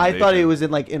into his foundation. I thought it was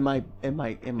in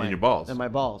your balls. In my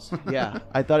balls. Yeah,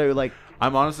 I thought it was like.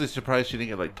 I'm honestly surprised she didn't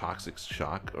get like toxic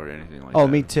shock or anything like that.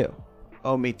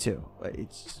 Oh, me too.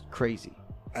 It's crazy.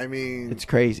 I mean, it's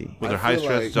crazy. With her high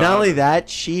stress job. Not only that,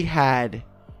 she had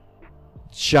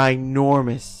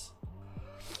ginormous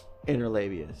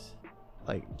interlabias,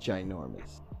 like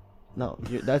ginormous. No,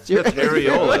 that's your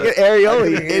areola. Like an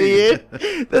areola, you idiot.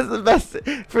 That's the best.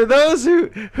 For those who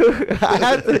I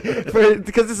have to,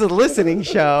 because it's a listening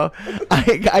show,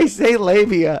 I say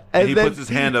labia, and he then puts his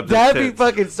hand up. Daffy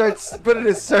fucking starts putting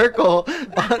a circle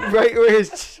on right where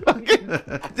his fucking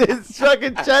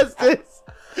chest is.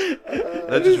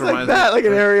 That just reminds me like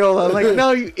an areola. I'm like,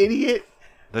 no, you idiot.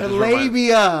 That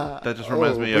labia. That just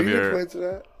reminds me of your. Point to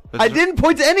that? I didn't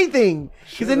point to anything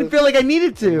because I didn't feel like I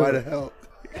needed to. Might have helped.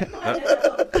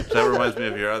 That reminds me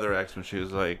of your other ex when she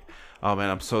was like, "Oh man,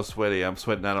 I'm so sweaty. I'm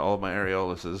sweating out all of my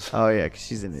areoluses." Oh yeah, because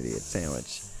she's an idiot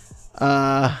sandwich.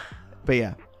 But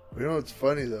yeah. You know what's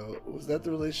funny though? Was that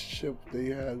the relationship that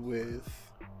you had with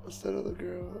what's that other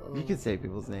girl? You can say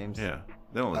people's names. Yeah,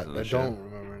 they don't listen to I shit. don't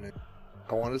remember her name.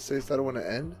 I want to say it's started with an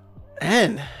N.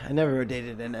 N. I never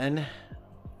dated an N.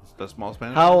 The small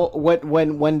Spanish.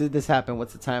 When did this happen?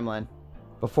 What's the timeline?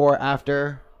 Before,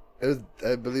 after? It was,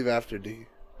 I believe, after D.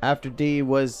 After D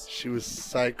was... She was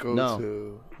psycho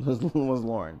to... was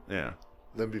Lauren. Yeah.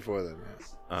 Then before that,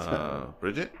 yes.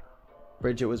 Bridget?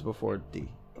 Bridget was before D.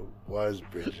 It was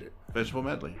Bridget. Vegetable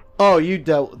medley. Oh, you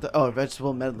dealt...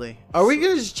 vegetable medley. Are we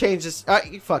going to just change this?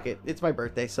 Fuck it. It's my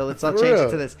birthday, so let's not change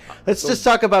it to this. Let's just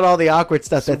talk about all the awkward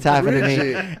stuff that's happened to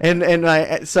me. And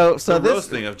my... So the this...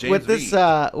 roasting of James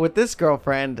with this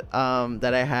girlfriend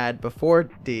that I had before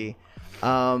D...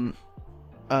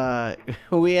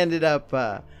 we ended up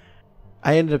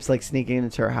I ended up like sneaking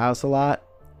into her house a lot,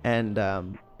 and I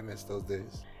miss those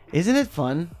days. Isn't it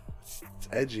fun? It's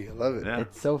edgy. I love it. Yeah.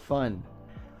 It's so fun.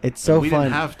 It's so we fun.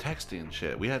 Didn't have texting and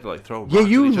shit. We had to like throw. Yeah,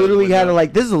 you literally had to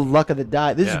like. This is the luck of the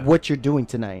die. This is Yeah. what you're doing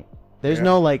tonight. There's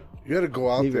no like. You got to go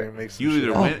out there and make some. You either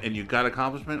shit. went and you got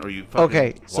accomplishment, or you. Fucking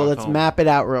Okay, so walked let's home. map it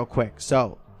out real quick.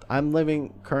 So I'm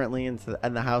living currently in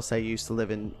the house I used to live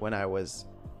in when I was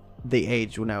the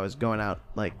age when I was going out,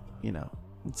 like, you know,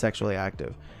 sexually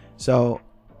active. So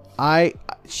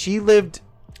she lived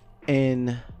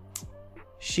in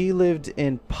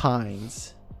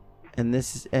Pines,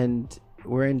 and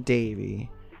we're in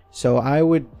Davie.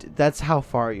 So that's how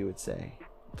far you would say.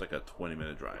 It's like a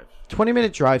 20-minute drive,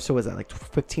 20-minute drive. So was that like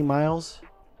 15 miles?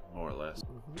 more or less.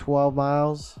 12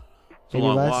 miles? It's a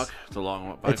long walk. It's a long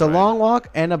walk. It's a long walk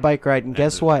and a bike ride. And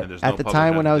guess what? there's At no the public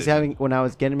time when I was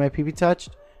transportation. getting my pee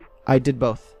touched, I did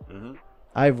both. Mm-hmm.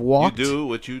 I've walked You do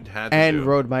what you had to and do.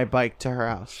 rode my bike to her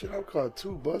house. Shit, I caught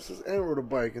 2 buses and rode a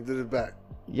bike and did it back.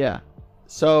 Yeah.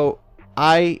 So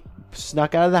I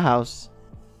snuck out of the house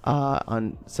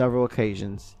on several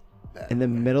occasions in the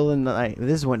middle of the night.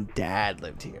 This is when Dad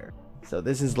lived here. So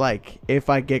this is like, if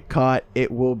I get caught,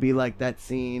 it will be like that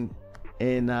scene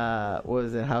in what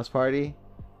was it, House Party?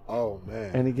 Oh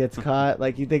man. And he gets caught.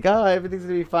 Like, you think, oh, everything's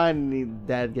gonna be fine, and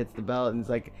Dad gets the belt and it's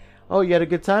like, oh, you had a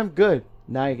good time? Good.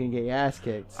 Now you can get your ass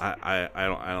kicked. I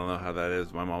don't know how that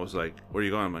is. My mom was like, "Where are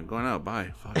you going?" I'm like, "Going out.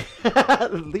 Bye.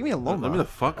 Fuck. Leave me alone. Let me the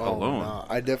fuck alone." Nah,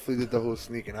 I definitely did the whole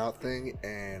sneaking out thing,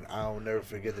 and I'll never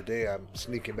forget the day I'm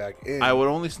sneaking back in. I would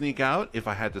only sneak out if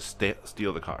I had to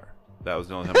steal the car. That was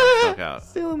the only time I snuck out.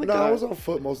 Stealing the No, car. I was on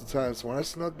foot most of the time. So when I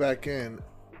snuck back in,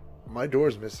 my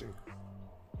door's missing,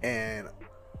 and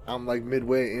I'm like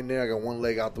midway in there. I got one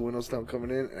leg out the window stump coming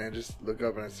in, and I just look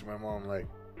up and I see my mom. Like,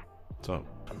 What's up?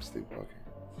 I'm sleepwalking.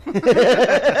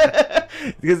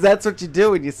 Because that's what you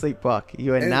do when you sleepwalk.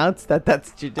 You announce that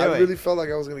that's what you're doing. I really felt like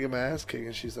I was gonna get my ass kicked,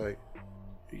 and she's like,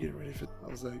 "You getting ready for?" I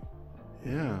was like,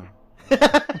 Yeah.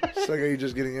 "She's like, are you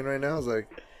just getting in right now?" I was like,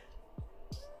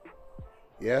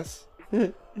 "Yes."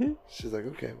 She's like,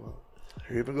 "Okay, well,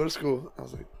 hurry up and go to school." I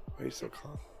was like, "Why are you so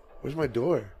calm? Where's my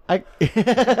door?"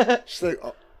 She's like,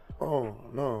 oh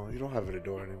no, you don't have a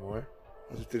door anymore."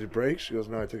 I was like, "Did it break?" She goes,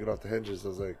 "No, I took it off the hinges." I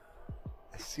was like,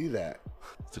 "I see that."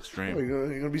 It's extreme. Oh,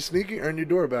 you're gonna be sneaky, earn your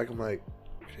door back. I'm like,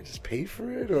 can I just pay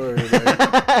for it, or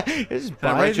like, Just Can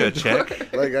I buy write you a the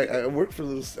check? like I work for I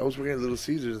was working at Little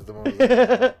Caesars at the moment.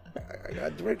 I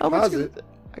got direct How much deposit.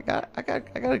 I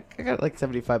got like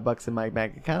 $75 in my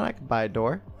bank account. I could buy a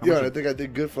door. Yeah, and I think I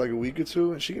did good for like a week or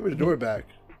two, and she gave me the door back.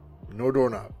 No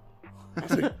doorknob. I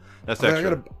was like, That's I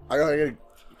extra. gotta,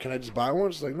 can I just buy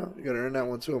one? She's like, no, you gotta earn that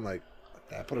one too. I'm like,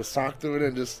 I put a sock through it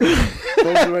and just close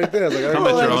it right there. I was like, Come I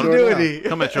at your got own the door now. ingenuity.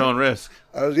 Come at your own risk.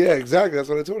 Yeah, exactly. That's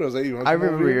what I told her. I was like, you want to I come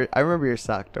over remember here? I remember your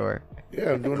sock door.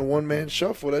 Yeah, I'm doing a one-man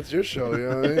shuffle. That's your show. You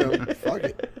know what I mean? Fuck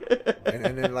it.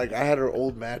 And then, like, I had her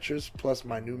old mattress plus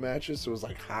my new mattress. So it was,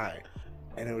 like, high.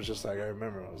 And it was just, like, I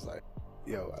remember I was like,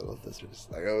 yo, I love this.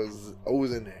 Like, I was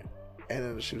always in there. And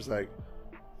then she was like,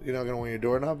 you're not going to want your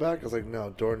doorknob back? I was like,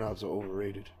 no, doorknobs are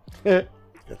overrated.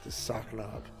 Got this sock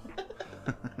knob.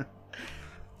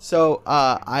 So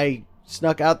I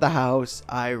snuck out the house.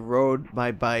 I rode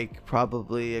my bike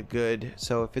probably a good.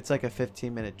 So if it's like a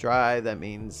 15-minute drive, that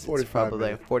means it's 45 probably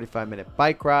minutes. a 45-minute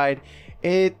bike ride.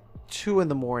 At 2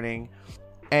 a.m.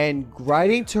 And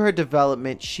riding to her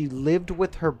development, she lived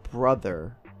with her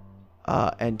brother,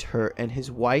 and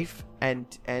his wife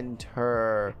and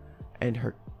her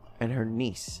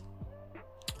niece.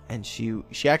 And she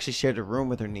actually shared a room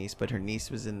with her niece, but her niece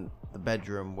was in the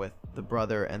bedroom with the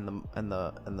brother and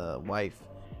the wife.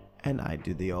 And I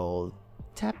do the old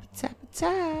tap tap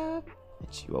tap,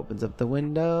 and she opens up the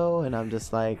window, and I'm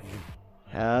just like,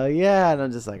 hell yeah! And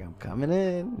I'm just like, I'm coming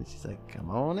in. And she's like,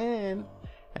 come on in.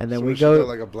 And then So we was she go. got,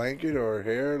 like a blanket or her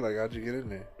hair? Like, how'd you get in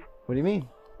there? What do you mean?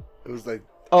 It was like,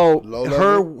 Oh, low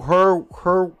level?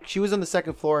 her. She was on the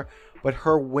second floor, but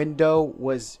her window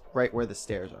was right where the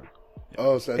stairs are.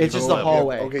 oh, so It's just the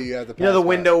hallway. Okay, you have to pass You know the by.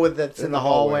 window with that's in In the the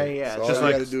hallway. hallway. Yeah, So Just all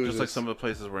you like gotta do is just like just- some of the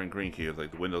places we're in Green Key,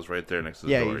 like the window's right there next to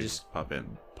the Yeah, door. you You just- just pop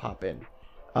in. pop in.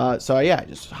 So yeah, I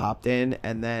just hopped in,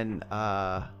 and then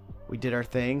we did our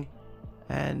thing,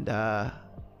 and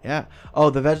yeah. Oh,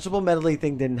 the vegetable medley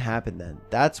thing didn't happen then.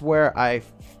 That's where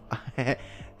that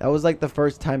was like the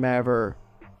first time I ever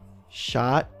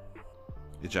shot.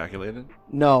 Ejaculated?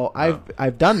 No,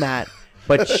 I've done that,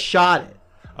 but shot it.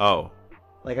 Oh,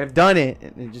 Like I've done it,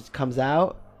 and it just comes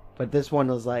out. But this one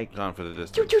was like gone for the choo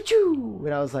distance. choo choo,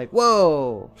 and I was like,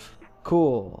 whoa,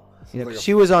 cool. You know, like a-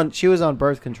 she was on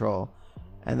birth control,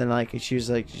 and then like she was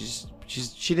like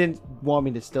she didn't want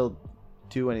me to still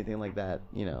do anything like that,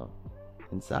 you know,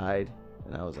 inside.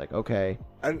 And I was like, okay.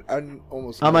 I'm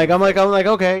almost. I'm like,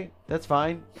 okay, that's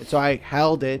fine. And so I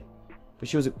held it, but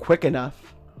she wasn't quick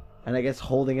enough, and I guess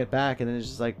holding it back, and then it's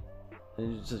just like,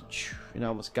 and it just, I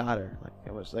almost got her. Like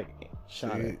I was like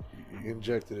shot her. You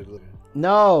injected it.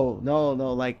 No,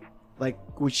 like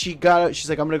when she got it, she's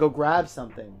like, I'm gonna go grab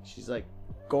something. She's like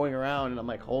going around, and I'm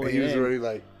like And holding he it was in. already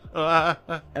like,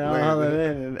 And I held it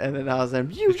in, and then I was like,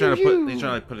 He's trying to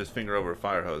like put his finger over a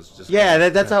fire hose. Just yeah,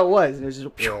 that's how it was. And it was just,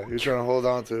 yeah, he was trying to hold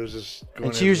on to it. It was just going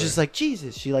and she was everywhere. just like,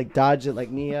 Jesus. She like dodged it like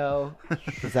Neo,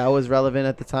 because that was relevant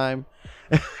at the time.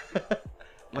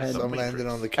 And Some landed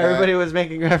on the cat. everybody was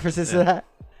making references to that.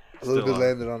 A little Still bit on.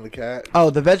 landed on the cat. Oh,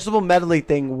 the vegetable medley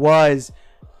thing was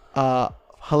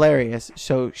hilarious.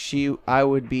 So I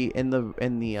would be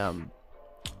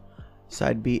so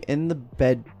I'd be in the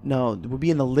bed. No, would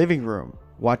be in the living room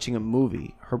watching a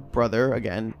movie. Her brother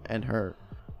again, and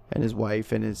his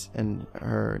wife and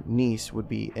her niece would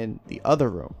be in the other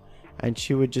room, and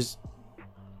she would just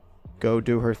go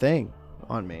do her thing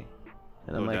on me,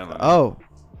 and I'm Go like, down on me. oh,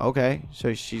 okay.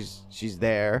 So she's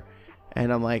there,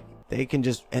 and I'm like, they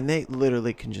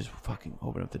literally can just fucking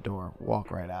open up the door,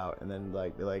 walk right out, and then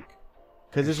like they're like,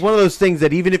 because it's one of those things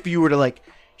that even if you were to like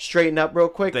straighten up real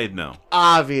quick, They'd know.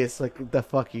 obvious, like the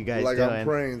fuck you guys Like doing? I'm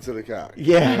praying to the cock.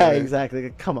 Yeah, exactly.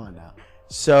 Like, come on now.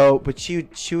 So, but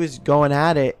she was going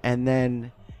at it, and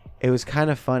then it was kind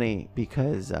of funny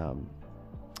because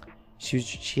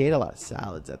she ate a lot of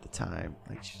salads at the time.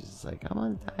 Like she was like, I'm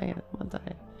on a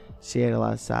diet. She ate a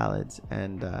lot of salads,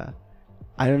 and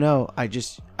I don't know.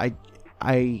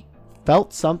 I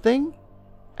felt something,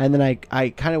 and then I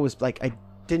kind of was like, I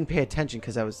didn't pay attention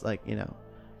because I was like,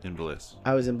 in bliss.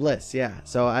 I was in bliss, yeah.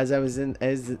 So as I was in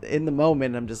the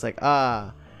moment, I'm just like,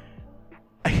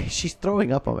 she's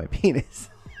throwing up on my penis.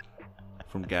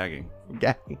 From gagging.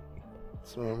 Gagging.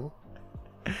 It's normal.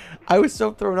 I was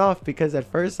so thrown off because at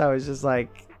first I was just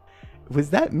like,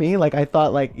 was that me? Like I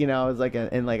thought like, I was like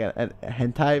in like a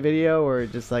hentai video where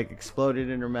it just like exploded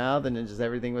in her mouth and then just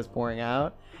everything was pouring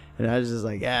out. And I was just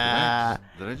like, yeah.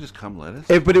 Did I just come lettuce?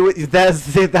 That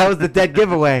was the dead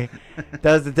giveaway.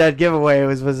 That was the dead giveaway. It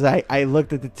was I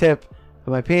looked at the tip of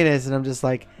my penis and I'm just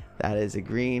like, that is a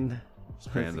green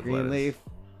Lettuce. leaf,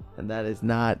 and that is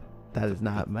not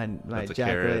my That's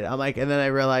ejaculate. I'm like, and then I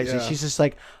realized that she's just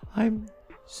like, I'm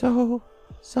so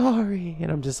sorry,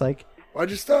 and I'm just like, why'd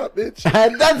you stop, bitch?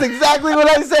 and that's exactly what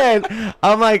I said.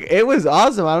 I'm like, it was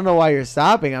awesome. I don't know why you're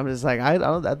stopping. I'm just like,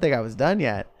 I think I was done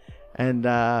yet. And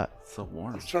it's so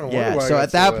warm. Yeah, so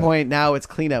at that point now it's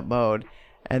cleanup mode,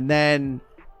 and then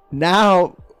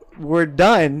now we're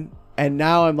done, and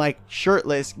now I'm like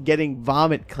shirtless getting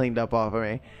vomit cleaned up off of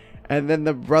me, and then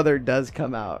the brother does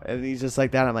come out and he's just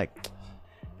like that. I'm like,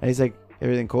 and he's like,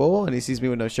 everything cool? And he sees me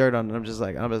with no shirt on, and I'm just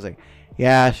like,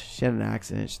 yeah, she had an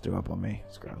accident, she threw up on me,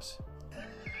 it's gross.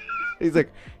 He's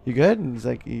like, you good? And he's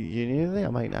like, you need anything?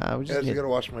 I'm like, nah, we just gotta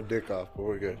wash my dick off, but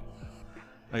we're good.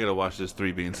 I gotta wash this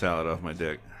 3-bean salad off my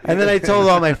dick. And then I told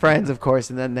all my friends, of course,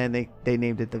 and then they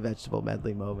named it the vegetable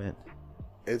medley moment.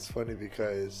 It's funny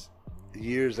because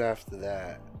years after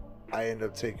that, I ended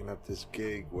up taking up this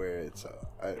gig where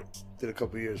I did a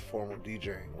couple years formal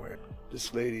DJing where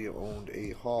this lady owned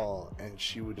a hall and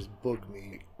she would just book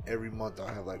me every month. I'll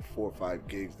have like 4 or 5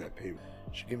 gigs that pay.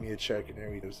 She'd give me a check and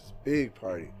everything. It was this big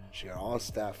party. She got all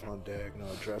staff on deck,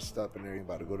 dressed up and everything,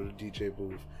 about to go to the DJ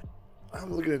booth.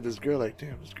 I'm looking at this girl like,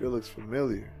 damn, this girl looks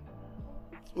familiar.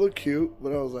 It's a little cute,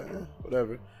 but I was like,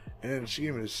 whatever. And then she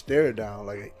gave me a stare down,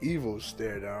 like an evil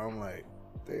stare down. I'm like,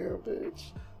 damn,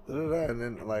 bitch. Da-da-da. And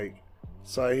then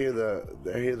so I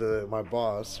hear my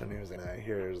boss, her name is, and I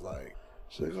hear her is like,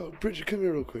 she's like, oh, Bridget, come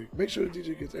here real quick. Make sure the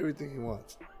DJ gets everything he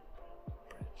wants.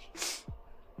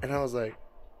 And I was like,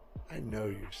 I know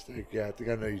you. She's like, yeah, I think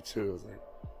I know you too. I was like,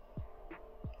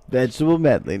 vegetable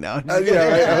medley now. Yeah,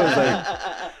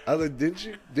 right? I was like, didn't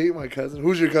you date my cousin?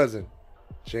 Who's your cousin?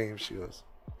 James. She goes,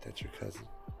 that's your cousin.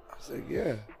 I was like,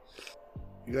 yeah.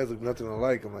 You guys look nothing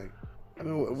alike. I'm like, I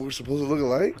mean, we're supposed to look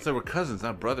alike? It's like we're cousins,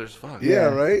 not brothers. Fuck. Yeah,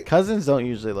 right? Cousins don't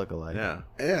usually look alike. Yeah.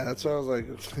 Yeah, that's why I was like,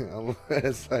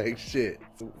 it's like, shit.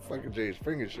 It's fucking Jay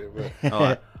Springer shit, but.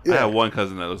 I have one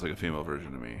cousin that looks like a female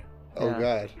version of me. Oh,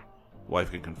 God.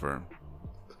 Wife can confirm.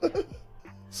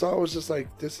 So I was just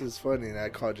like, this is funny. And I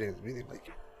called James meeting,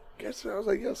 like, guess what? I was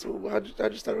like, yeah, so I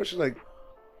just started. She's like,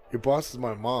 your boss is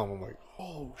my mom. I'm like,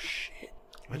 oh, shit.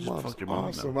 I just fucked your mom.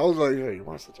 Awesome. I was like, hey, your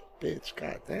mom's such a bitch.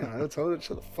 God damn. I told her to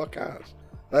shut the fuck out.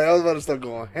 Like, I was about to start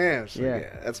going ham. She's like,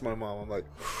 yeah, that's my mom. I'm like,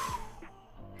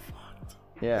 fucked.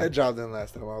 Yeah. That job didn't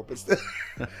last that long, but still.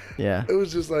 Yeah. It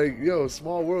was just like, yo,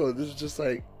 small world. This is just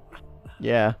like.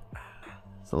 Yeah.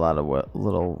 It's a lot of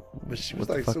little. But she was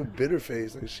like so bitter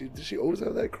faced. Like, did she always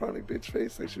have that chronic bitch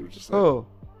face? Like, she was just like. Oh.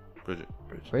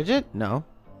 Bridget? No.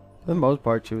 For the most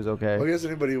part, she was okay. Well, I guess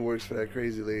anybody who works for that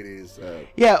crazy lady is.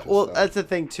 Yeah, well, that's the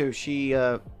thing too. She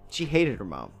hated her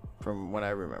mom, from what I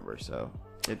remember. So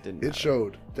it didn't. It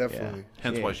showed, definitely. Yeah.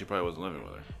 Hence why she probably wasn't living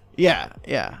with her.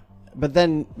 Yeah. But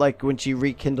then, like, when she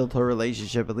rekindled her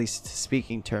relationship, at least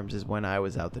speaking terms, is when I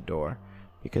was out the door,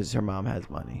 because her mom has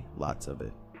money, lots of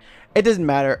it. It doesn't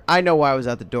matter. I know why I was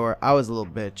out the door. I was a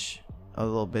little bitch.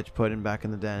 Putting back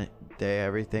in the day.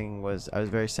 Everything was. I was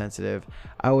very sensitive.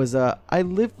 I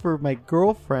lived for my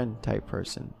girlfriend type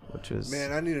person, which was.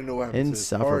 Man, I need to know what happened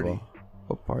insufferable. To this party.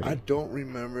 What party? I don't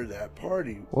remember that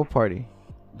party. What party?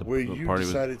 Where you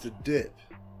decided to dip.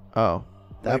 Oh,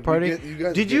 that like, party.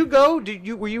 Did you go?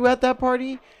 Were you at that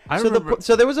party? I remember.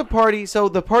 So there was a party. So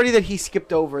the party that he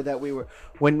skipped over, that we were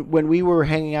when we were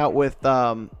hanging out with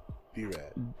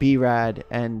B-Rad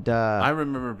and. I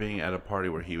remember being at a party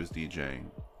where he was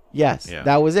DJing. Yes,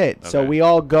 that was it. Okay. So we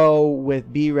all go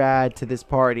with B-Rad to this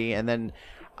party, and then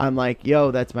I'm like,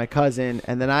 yo, that's my cousin.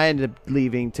 And then I ended up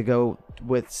leaving to go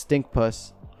with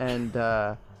Stinkpuss. And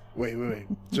Wait.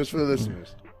 Just for the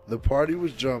listeners. The party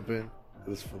was jumping. It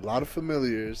was a lot of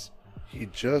familiars. He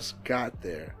just got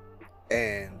there.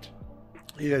 And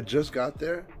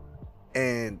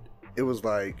it was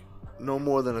like no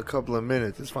more than a couple of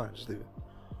minutes. It's fine, just leave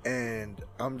it. And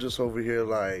I'm just over here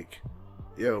like,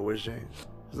 yo, where's James?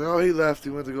 He's like, oh, he left. He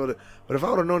went to go to. But if I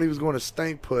would have known he was going to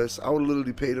Stank Puss, I would have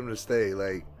literally paid him to stay.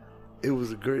 Like, it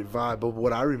was a great vibe. But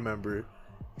what I remember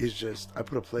is just I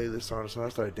put a playlist on, so I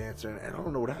started dancing, and I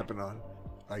don't know what happened on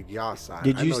like y'all side.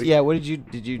 Did you? Yeah. What did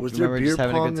you? Was remember there beer just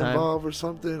having pong a good time? involved or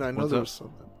something? I know there was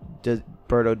something.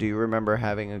 Berto, do you remember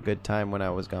having a good time when I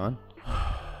was gone?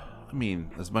 I mean,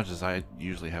 as much as I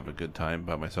usually have a good time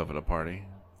by myself at a party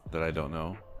that I don't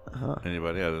know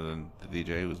anybody other than the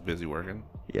DJ who's busy working.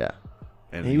 Yeah.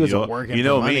 And he wasn't working. You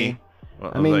know for money. me.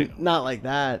 Well, I mean, not like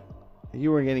that.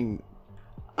 You were getting.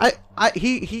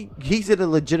 He did a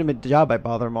legitimate job. I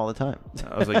bother him all the time.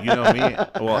 I was like, you know me.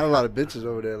 Well, I had a lot of bitches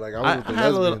over there. Like I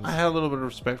had a little bit of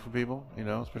respect for people, you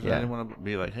know. Especially I didn't want to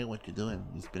be like, hey, what you doing?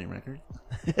 You spinning records?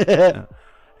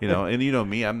 You know, and you know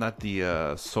me, I'm not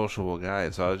the sociable guy,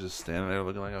 so I was just standing there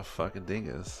looking like a fucking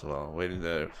dingus while waiting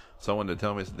for someone to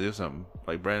tell me to do something.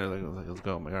 Like Brandon, like let's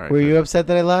go. I'm like, all right. Were you upset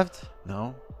that I left?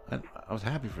 No, I was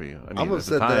happy for you. I mean, I'm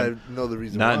upset that I know the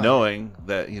reason. Not knowing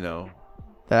that, you know,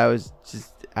 that I was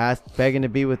just begging to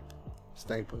be with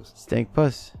Stank Puss. Stank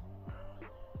Puss.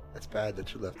 It's bad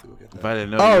that you left to go get that. If I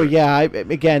didn't know. Oh yeah,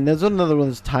 again, there's another one of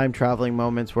those time traveling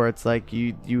moments where it's like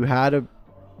you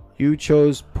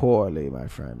chose poorly, my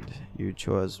friend. You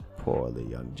chose poorly,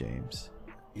 young James.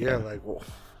 Yeah, like, well,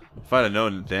 if I'd have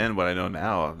known then what I know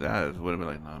now, that would have been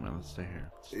like, no, man, let's stay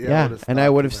here. Yeah, and I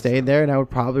would have stayed there, and I would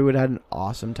have had an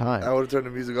awesome time. I would have turned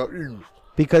the music up.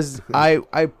 Because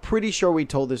I'm pretty sure we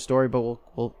told this story, but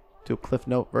we'll do a Cliff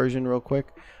Note version real quick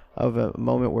of a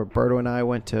moment where Berto and I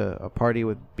went to a party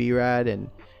with B-Rad, and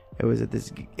it was at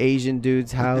this Asian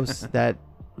dude's house that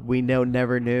we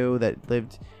never knew that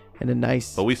lived in a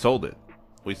nice. But we sold it.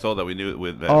 We sold that. We knew it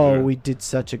with that. Oh, we did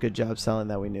such a good job selling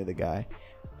that we knew the guy.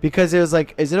 Because it was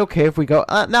like, is it okay if we go?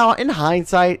 Now, in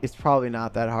hindsight, it's probably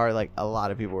not that hard. Like, a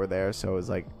lot of people were there, so it was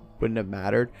like, wouldn't have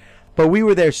mattered. But we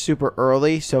were there super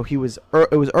early, so it was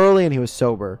early and he was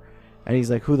sober. And he's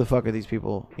like, who the fuck are these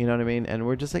people? You know what I mean? And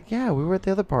we're just like, yeah, we were at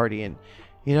the other party. And,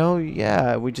 you know,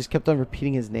 yeah, we just kept on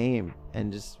repeating his name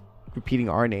and just repeating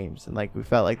our names. And, like, we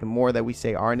felt like the more that we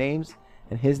say our names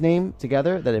and his name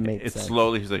together, that it made sense.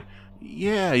 Slowly, he's like,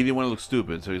 yeah, he didn't want to look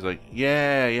stupid. So he's like,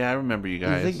 yeah, I remember you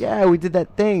guys. He's like, yeah, we did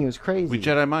that thing. It was crazy. We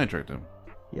Jedi mind tricked him.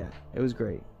 Yeah, it was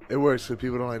great. It works so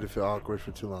people don't like to feel awkward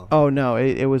for too long. Oh, no,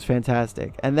 it was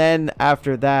fantastic. And then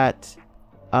after that,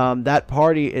 that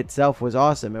party itself was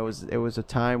awesome. It was a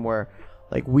time where,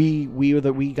 like, we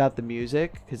got the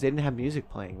music because they didn't have music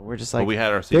playing. We're just like, we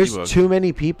had our CD there's book. Too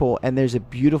many people and there's a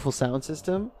beautiful sound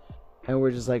system, and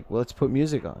we're just like, well, let's put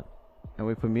music on, and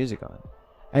we put music on.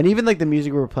 And even like the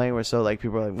music we were playing was so like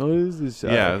people were like, what is this?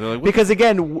 Yeah, they're like, because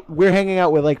again, we're hanging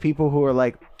out with like people who are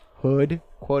like hood,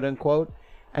 quote unquote,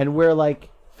 and we're like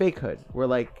fake hood. We're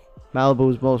like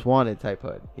Malibu's Most Wanted type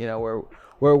hood. You know,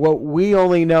 where what we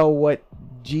only know what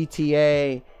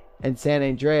GTA and San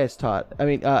Andreas taught. I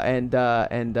mean, and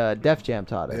Def Jam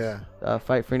taught us. Yeah.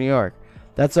 Fight for New York.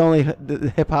 That's only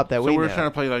the hip hop that we know. So we're trying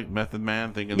to play like Method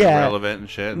Man, thinking it's relevant and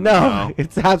shit. No,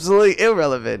 it's absolutely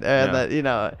irrelevant. That, you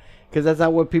know. Because that's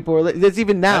not what people were. That's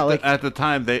even now. At the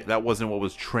time, that wasn't what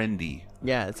was trendy.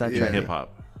 Yeah, it's not trendy. Hip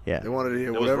hop. Yeah, they wanted to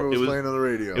hear whatever was playing on the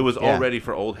radio. It was already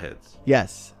for old heads.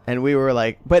 Yes, and we were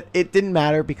like, but it didn't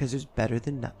matter because it was better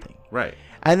than nothing. Right.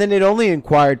 And then it only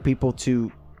inquired people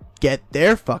to get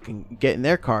in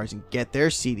their cars and get their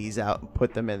CDs out and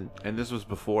put them in. And this was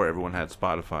before everyone had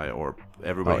Spotify or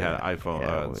everybody had an iPhone.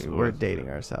 Yeah, we're dating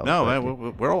ourselves. No,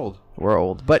 man, we're old. We're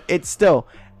old, but it's still.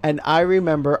 And I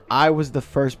remember I was the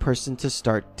first person to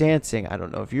start dancing. I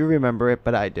don't know if you remember it,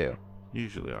 but I do. You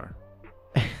usually are.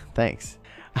 Thanks.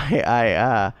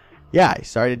 I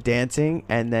started dancing,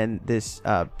 and then this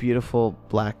beautiful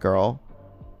black girl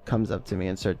comes up to me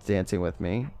and starts dancing with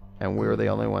me. And we were the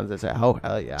only ones that said, oh,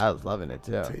 hell yeah, I was loving it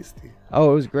too. Tasty.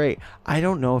 Oh, it was great. I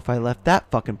don't know if I left that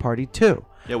fucking party too.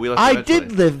 Yeah, we left. I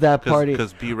did live that party.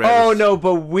 Oh, no,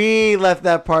 but we left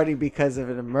that party because of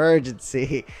an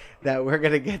emergency that we're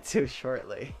going to get to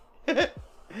shortly.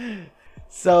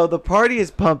 So the party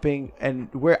is pumping, and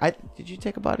did you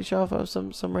take a body shot of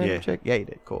some random chick? Yeah, you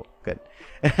did. Cool. Good.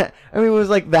 I mean, it was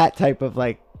like that type of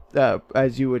like,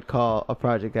 as you would call a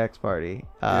Project X party.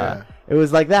 It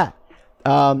was like that.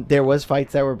 There was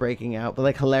fights that were breaking out, but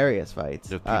like hilarious fights.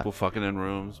 There's people fucking in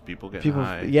rooms, people getting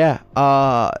high. Yeah.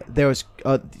 There was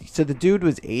so the dude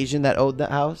was Asian that owned the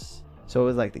house, so it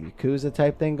was like the Yakuza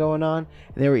type thing going on.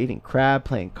 And they were eating crab,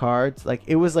 playing cards. Like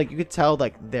it was like you could tell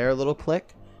like their little clique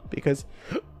because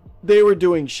they were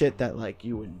doing shit that like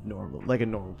you would like a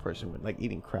normal person would, like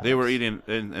eating crabs. They were eating,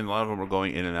 and a lot of them were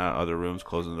going in and out of other rooms,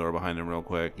 closing the door behind them real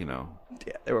quick. Yeah,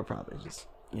 they were probably just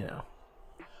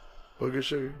booger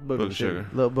sugar,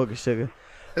 little booger sugar.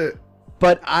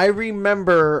 But I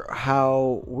remember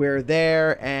how we're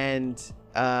there and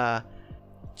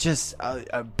just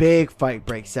a big fight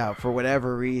breaks out for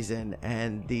whatever reason,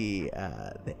 and the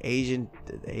Asian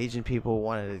people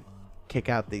wanted to kick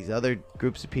out these other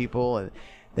groups of people, and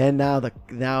then now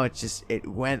it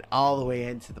went all the way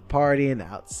into the party and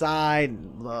outside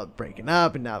and breaking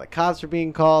up, and now the cops are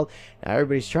being called. Now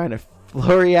everybody's trying to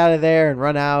flurry out of there and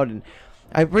run out, and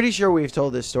I'm pretty sure we've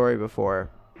told this story before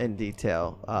in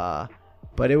detail.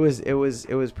 But it was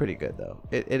pretty good though.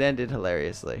 It ended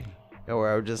hilariously, where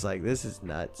I was just like, "This is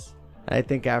nuts." And I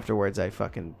think afterwards I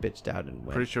fucking bitched out and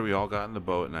went. Pretty sure we all got in the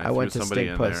boat, and I threw went to somebody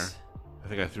in Stinkpuss. there. I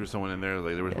think I threw someone in there.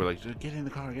 Like they were like, "Just get in the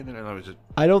car, get in there." And I was just.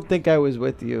 I don't think I was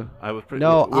with you. I was pretty.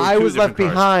 No, I was left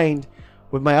behind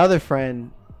with my other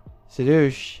friend,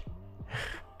 Sadush,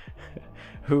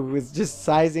 who was just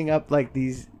sizing up like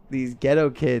these ghetto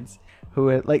kids who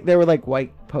had, like, they were like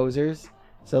white posers.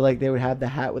 So like they would have the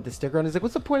hat with the sticker on. He's like,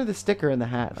 "What's the point of the sticker in the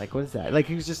hat? Like, what is that?" Like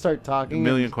he was just start talking. A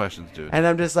million questions, dude. And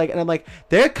I'm like,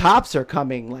 their cops are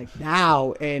coming like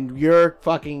now, and you're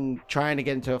fucking trying to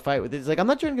get into a fight with it. He's like, "I'm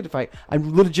not trying to get into a fight.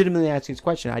 I'm legitimately asking this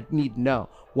question. I need to know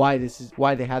why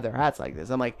they have their hats like this."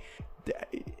 I'm like,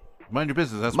 mind your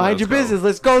business. That's mind your business.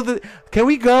 Let's go. Can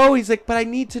we go? He's like, "But I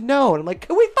need to know." And I'm like,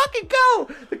 "Can we fucking go?"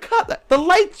 The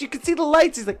lights. You can see the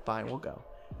lights. He's like, "Fine, we'll go."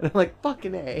 And I'm like,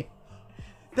 "Fucking A.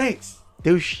 Thanks,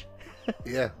 douche."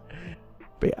 Yeah.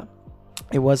 But yeah,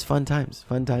 it was fun times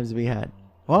to be had.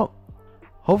 Well,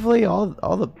 hopefully all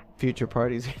the future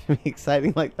parties are gonna be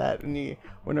exciting like that. And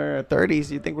when we're in our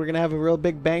 30s, you think we're gonna have a real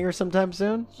big banger sometime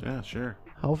soon? Yeah, sure.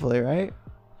 Hopefully, right?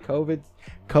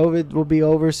 COVID will be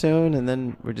over soon, and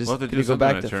then we're just gonna go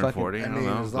back to fucking 40. I mean, don't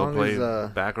know. as They'll long play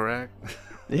as, Baccarat.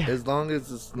 Yeah. As long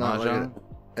as it's not like an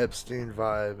Epstein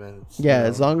vibe, and it's,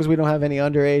 as long as we don't have any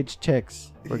underage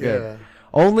chicks, we're good.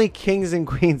 Only kings and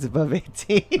queens above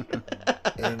 18.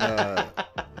 And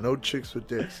no chicks with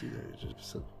dicks either.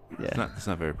 It's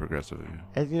not very progressive of you.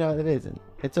 And you know, it isn't.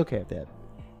 It's okay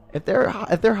if they're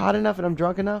hot enough and I'm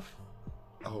drunk enough.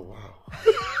 Oh wow.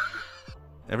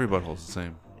 Every butthole's the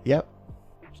same. Yep.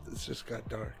 It's just got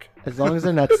dark. As long as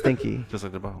they're not stinky. Just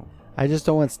like the butthole. I just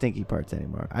don't want stinky parts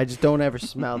anymore. I just don't ever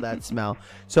smell that smell.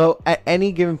 So at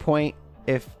any given point,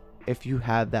 if you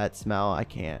have that smell, I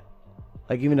can't.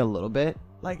 Like even a little bit,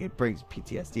 like it brings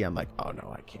PTSD. I'm like, oh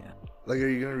no, I can't. Like, are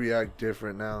you gonna react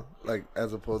different now? Like,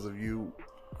 as opposed to you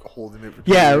holding it for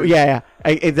 2 Yeah, years? yeah.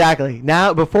 Exactly.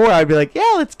 Now, before I'd be like,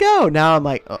 yeah, let's go. Now I'm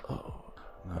like, oh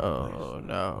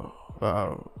no,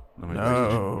 oh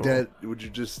no. Would you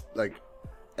just like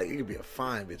you could be a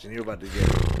fine bitch and you're about to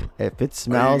get. If it Are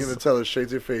smells, you gonna tell her straight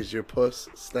to your face your puss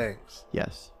stinks?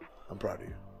 yes. I'm proud of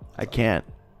you. I can't.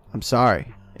 I'm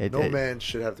sorry. No man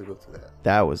should have to go through that.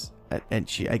 That was, and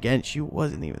she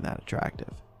wasn't even that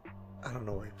attractive. I don't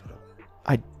know why you put up with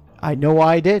it. I know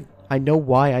why I did. I know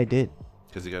why I did.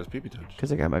 Because he got his pee-pee touched.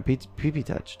 Because I got my pee-pee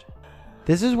touched.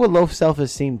 This is what low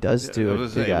self-esteem does to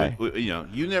a guy.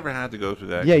 You never had to go through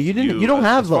that. Yeah, you didn't. You don't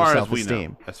have low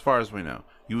self-esteem. As far as we know,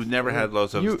 you've never had low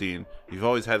self-esteem. You've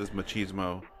always had this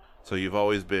machismo, so you've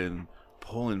always been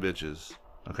pulling bitches.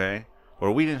 Okay,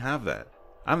 or we didn't have that.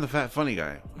 I'm the fat funny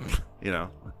guy.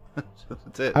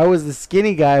 That's it. I was the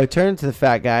skinny guy who turned to the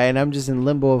fat guy, and I'm just in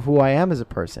limbo of who I am as a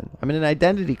person. I'm in an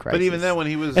identity crisis. But even then, when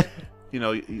he was,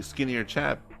 skinnier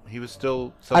chap, he was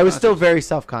still. I was still very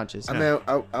self-conscious. I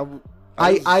mean,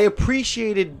 I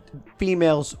appreciated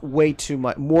females way too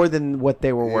much, more than what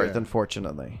they were worth,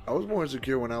 unfortunately. I was more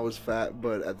insecure when I was fat,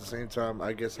 but at the same time,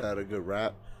 I guess I had a good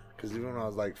rap. Because even when I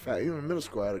was like fat, even in middle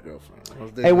school, I had a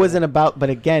girlfriend. It wasn't about,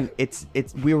 but again, it's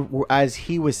as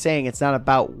he was saying, it's not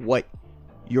about what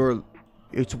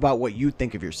it's about what you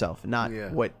think of yourself, not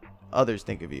what others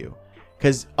think of you.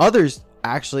 Because others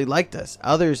actually liked us.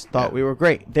 Others thought we were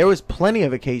great. There was plenty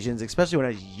of occasions, especially when I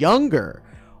was younger,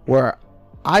 where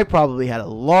I probably had a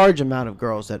large amount of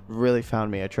girls that really found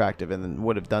me attractive and then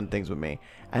would have done things with me.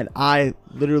 And I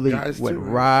literally went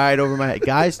right over my head.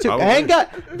 Guys too.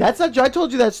 That's not true. I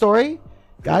told you that story.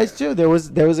 Guys too. There was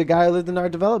a guy who lived in our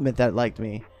development that liked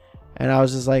me. And I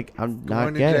was just like, I'm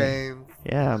not getting.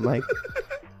 Yeah, I'm like,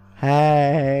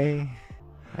 hey.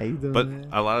 How you doing? But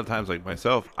a lot of times, like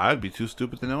myself, I'd be too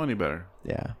stupid to know any better.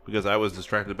 Yeah. Because I was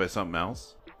distracted by something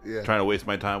else. Yeah. Trying to waste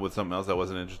my time with something else that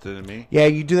wasn't interested in me. Yeah,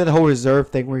 you do that whole reserve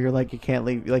thing where you're like, you can't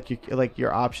leave, like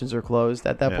your options are closed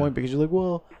at that point because you're like,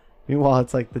 well, meanwhile,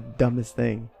 it's like the dumbest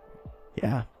thing.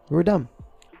 Yeah, we were dumb.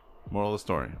 Moral of the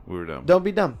story, we were dumb. Don't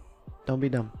be dumb. Don't be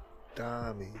dumb.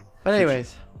 Dummy. But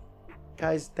anyways,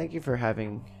 guys, thank you for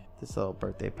having this little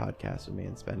birthday podcast with me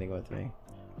and spending with me.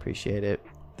 Appreciate it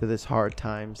through this hard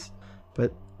times.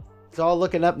 But it's all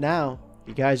looking up now.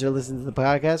 You guys are listening to the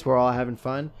podcast. We're all having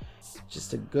fun. It's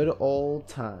just a good old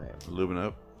time. Lubing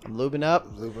up. I'm lubing up.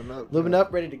 Lubing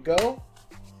up, ready to go.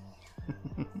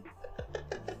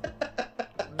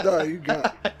 No, you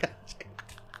got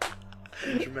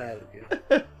dramatic.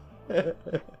 Yeah.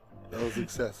 That was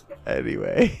excessive.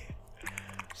 Anyway.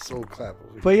 Soul clapper.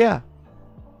 But yeah.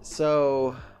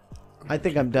 So I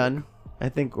think I'm done. I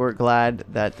think we're glad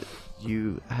that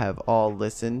you have all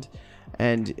listened.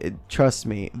 And trust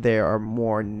me, there are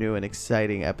more new and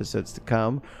exciting episodes to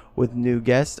come with new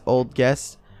guests, old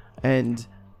guests, and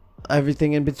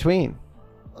everything in between.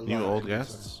 New old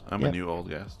guests? I'm a new old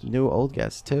guest. New old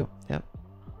guests, too. Yep.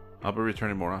 I'll be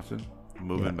returning more often.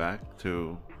 Moving back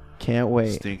to Can't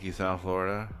wait. Stinky South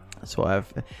Florida. So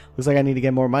looks like I need to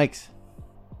get more mics.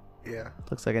 Yeah.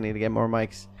 Looks like I need to get more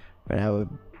mics. We're going to have a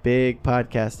big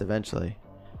podcast eventually.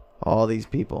 All these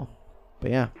people.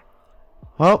 But yeah.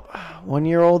 Well, 1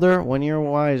 year older, 1 year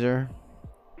wiser.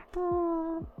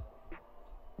 Wow.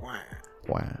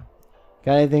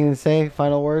 Got anything to say?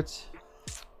 Final words?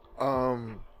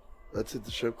 Let's hit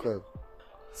the strip club.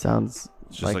 Sounds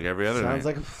just like every other night.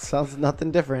 Sounds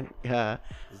nothing different. Yeah.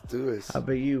 Let's do this. How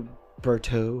about you,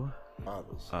 Berto?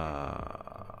 I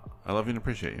love you and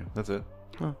appreciate you. That's it.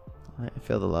 Oh, I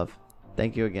feel the love.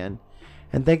 Thank you again.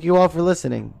 And thank you all for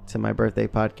listening to my birthday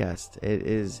podcast. It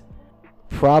is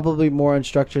probably more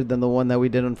unstructured than the one that we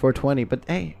did on 420, but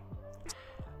hey.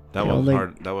 That one was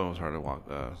hard. That one was hard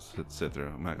to sit through.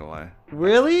 I'm not gonna lie.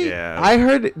 Really? Yeah.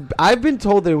 I've been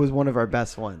told that it was one of our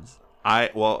best ones.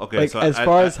 Okay. So as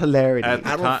far as hilarity,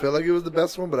 I don't feel like it was the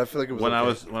best one, but I feel like it was.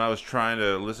 When I was trying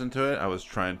to listen to it, I was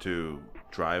trying to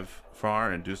drive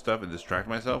far and do stuff and distract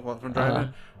myself while from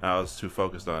driving. And I was too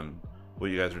focused on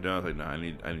what you guys were doing. I was like, no, I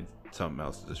need something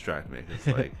else to distract me. It's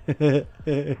like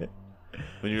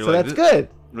when you're that's good.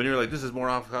 When you're like, this is more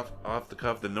off the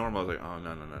cuff than normal. I was like, oh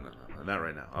no, not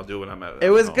right now. I'll do it when I'm at. It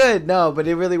was good, no, but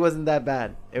it really wasn't that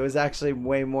bad. It was actually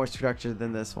way more structured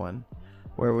than this one,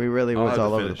 where we really was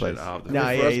all over the place. No,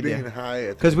 yeah, you did.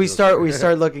 Because we start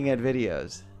looking at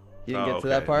videos. You didn't get to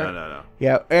that part? No.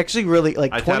 Yeah, actually, really,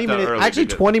 like 20 minutes. Actually,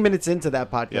 20 minutes into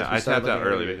that podcast. Yeah, I tapped out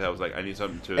early because I was like, I need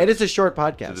something to. And it's a short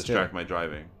podcast to distract my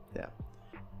driving. Yeah.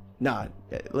 Nah,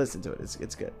 listen to it.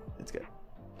 It's good. It's good.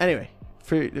 Anyway,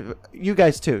 for you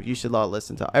guys too, you should all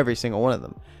listen to every single one of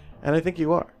them, and I think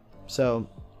you are. So.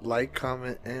 Like,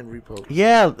 comment, and repost.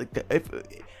 Yeah,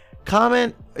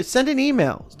 comment, send an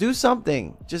email, do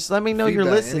something. Just let me know you're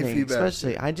listening.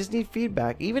 Especially, I just need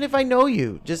feedback. Even if I know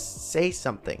you, just say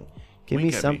something. Give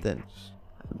me something.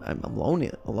 I'm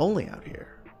lonely out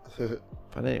here.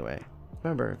 But anyway,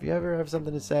 remember, if you ever have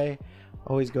something to say,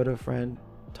 always go to a friend,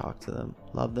 talk to them,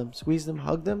 love them, squeeze them,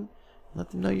 hug them,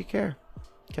 let them know you care.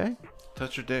 Okay?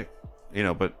 Touch your dick,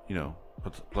 but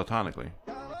platonically.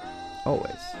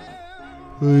 Always.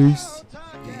 Peace.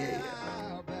 Yeah.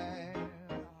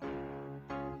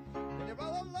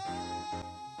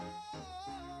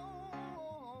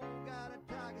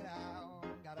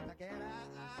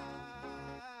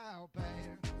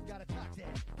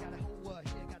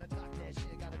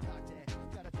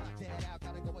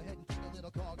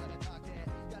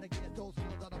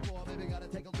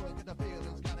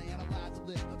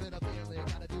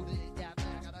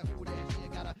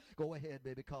 Go ahead,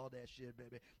 baby, call that shit,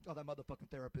 baby. Call that motherfucking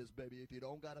therapist, baby. If you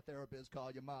don't got a therapist,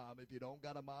 call your mom. If you don't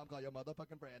got a mom, call your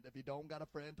motherfucking friend. If you don't got a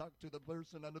friend, talk to the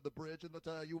person under the bridge and they'll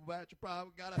tell you about your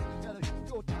problem. Gotta go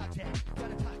talk that.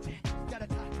 Gotta talk that. Gotta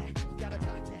talk that. Gotta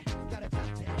talk that. Gotta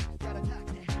talk that. Gotta talk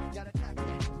that. Gotta talk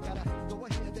that. Gotta go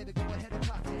ahead, baby, go ahead and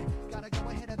talk that. Gotta go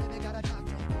ahead, baby, gotta talk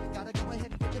that. Gotta go ahead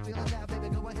and get your feelings out, baby,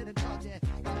 go ahead and talk that.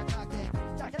 Gotta talk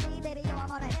that. Talk to me, baby, yo, I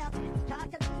wanna help you.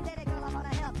 Talk to me, baby, girl, I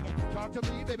wanna help you. Talk to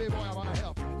me, baby boy, I wanna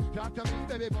help you. Talk to me,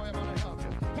 baby boy, I wanna help you.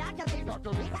 Talk to me, talk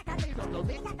to me, talk to me, talk to me, talk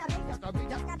to me, talk to me,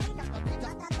 talk to me, talk to me,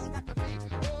 talk to me, talk to me.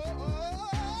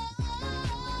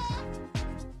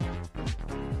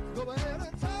 Go ahead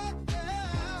and talk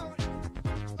down.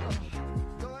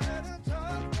 Go ahead and talk down. Go ahead and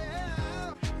talk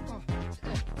down.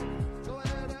 Go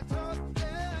ahead and talk down. Go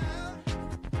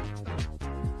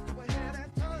ahead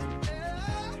and talk down.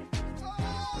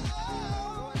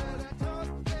 Go ahead and talk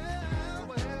down. Go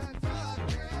ahead and talk down. Go ahead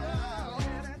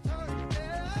and talk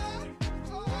down.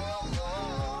 Go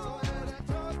ahead and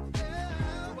talk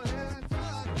down.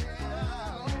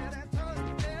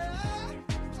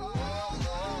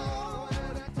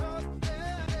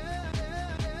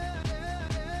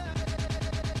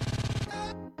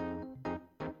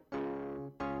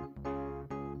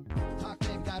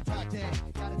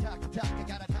 that. Gotta talk the talk, I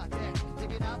gotta talk that.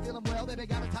 If you're not feeling well, baby,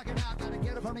 gotta talk it out. Gotta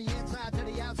get it from the inside to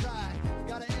the outside.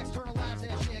 Gotta externalize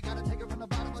that shit. Gotta take it from the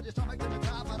bottom of your stomach to the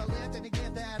top of the lift and to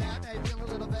get that out. Now you feel a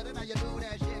little better, now you do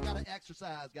that shit. Gotta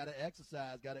exercise, gotta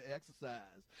exercise, gotta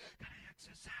exercise. Gotta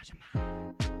exercise your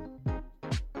mind.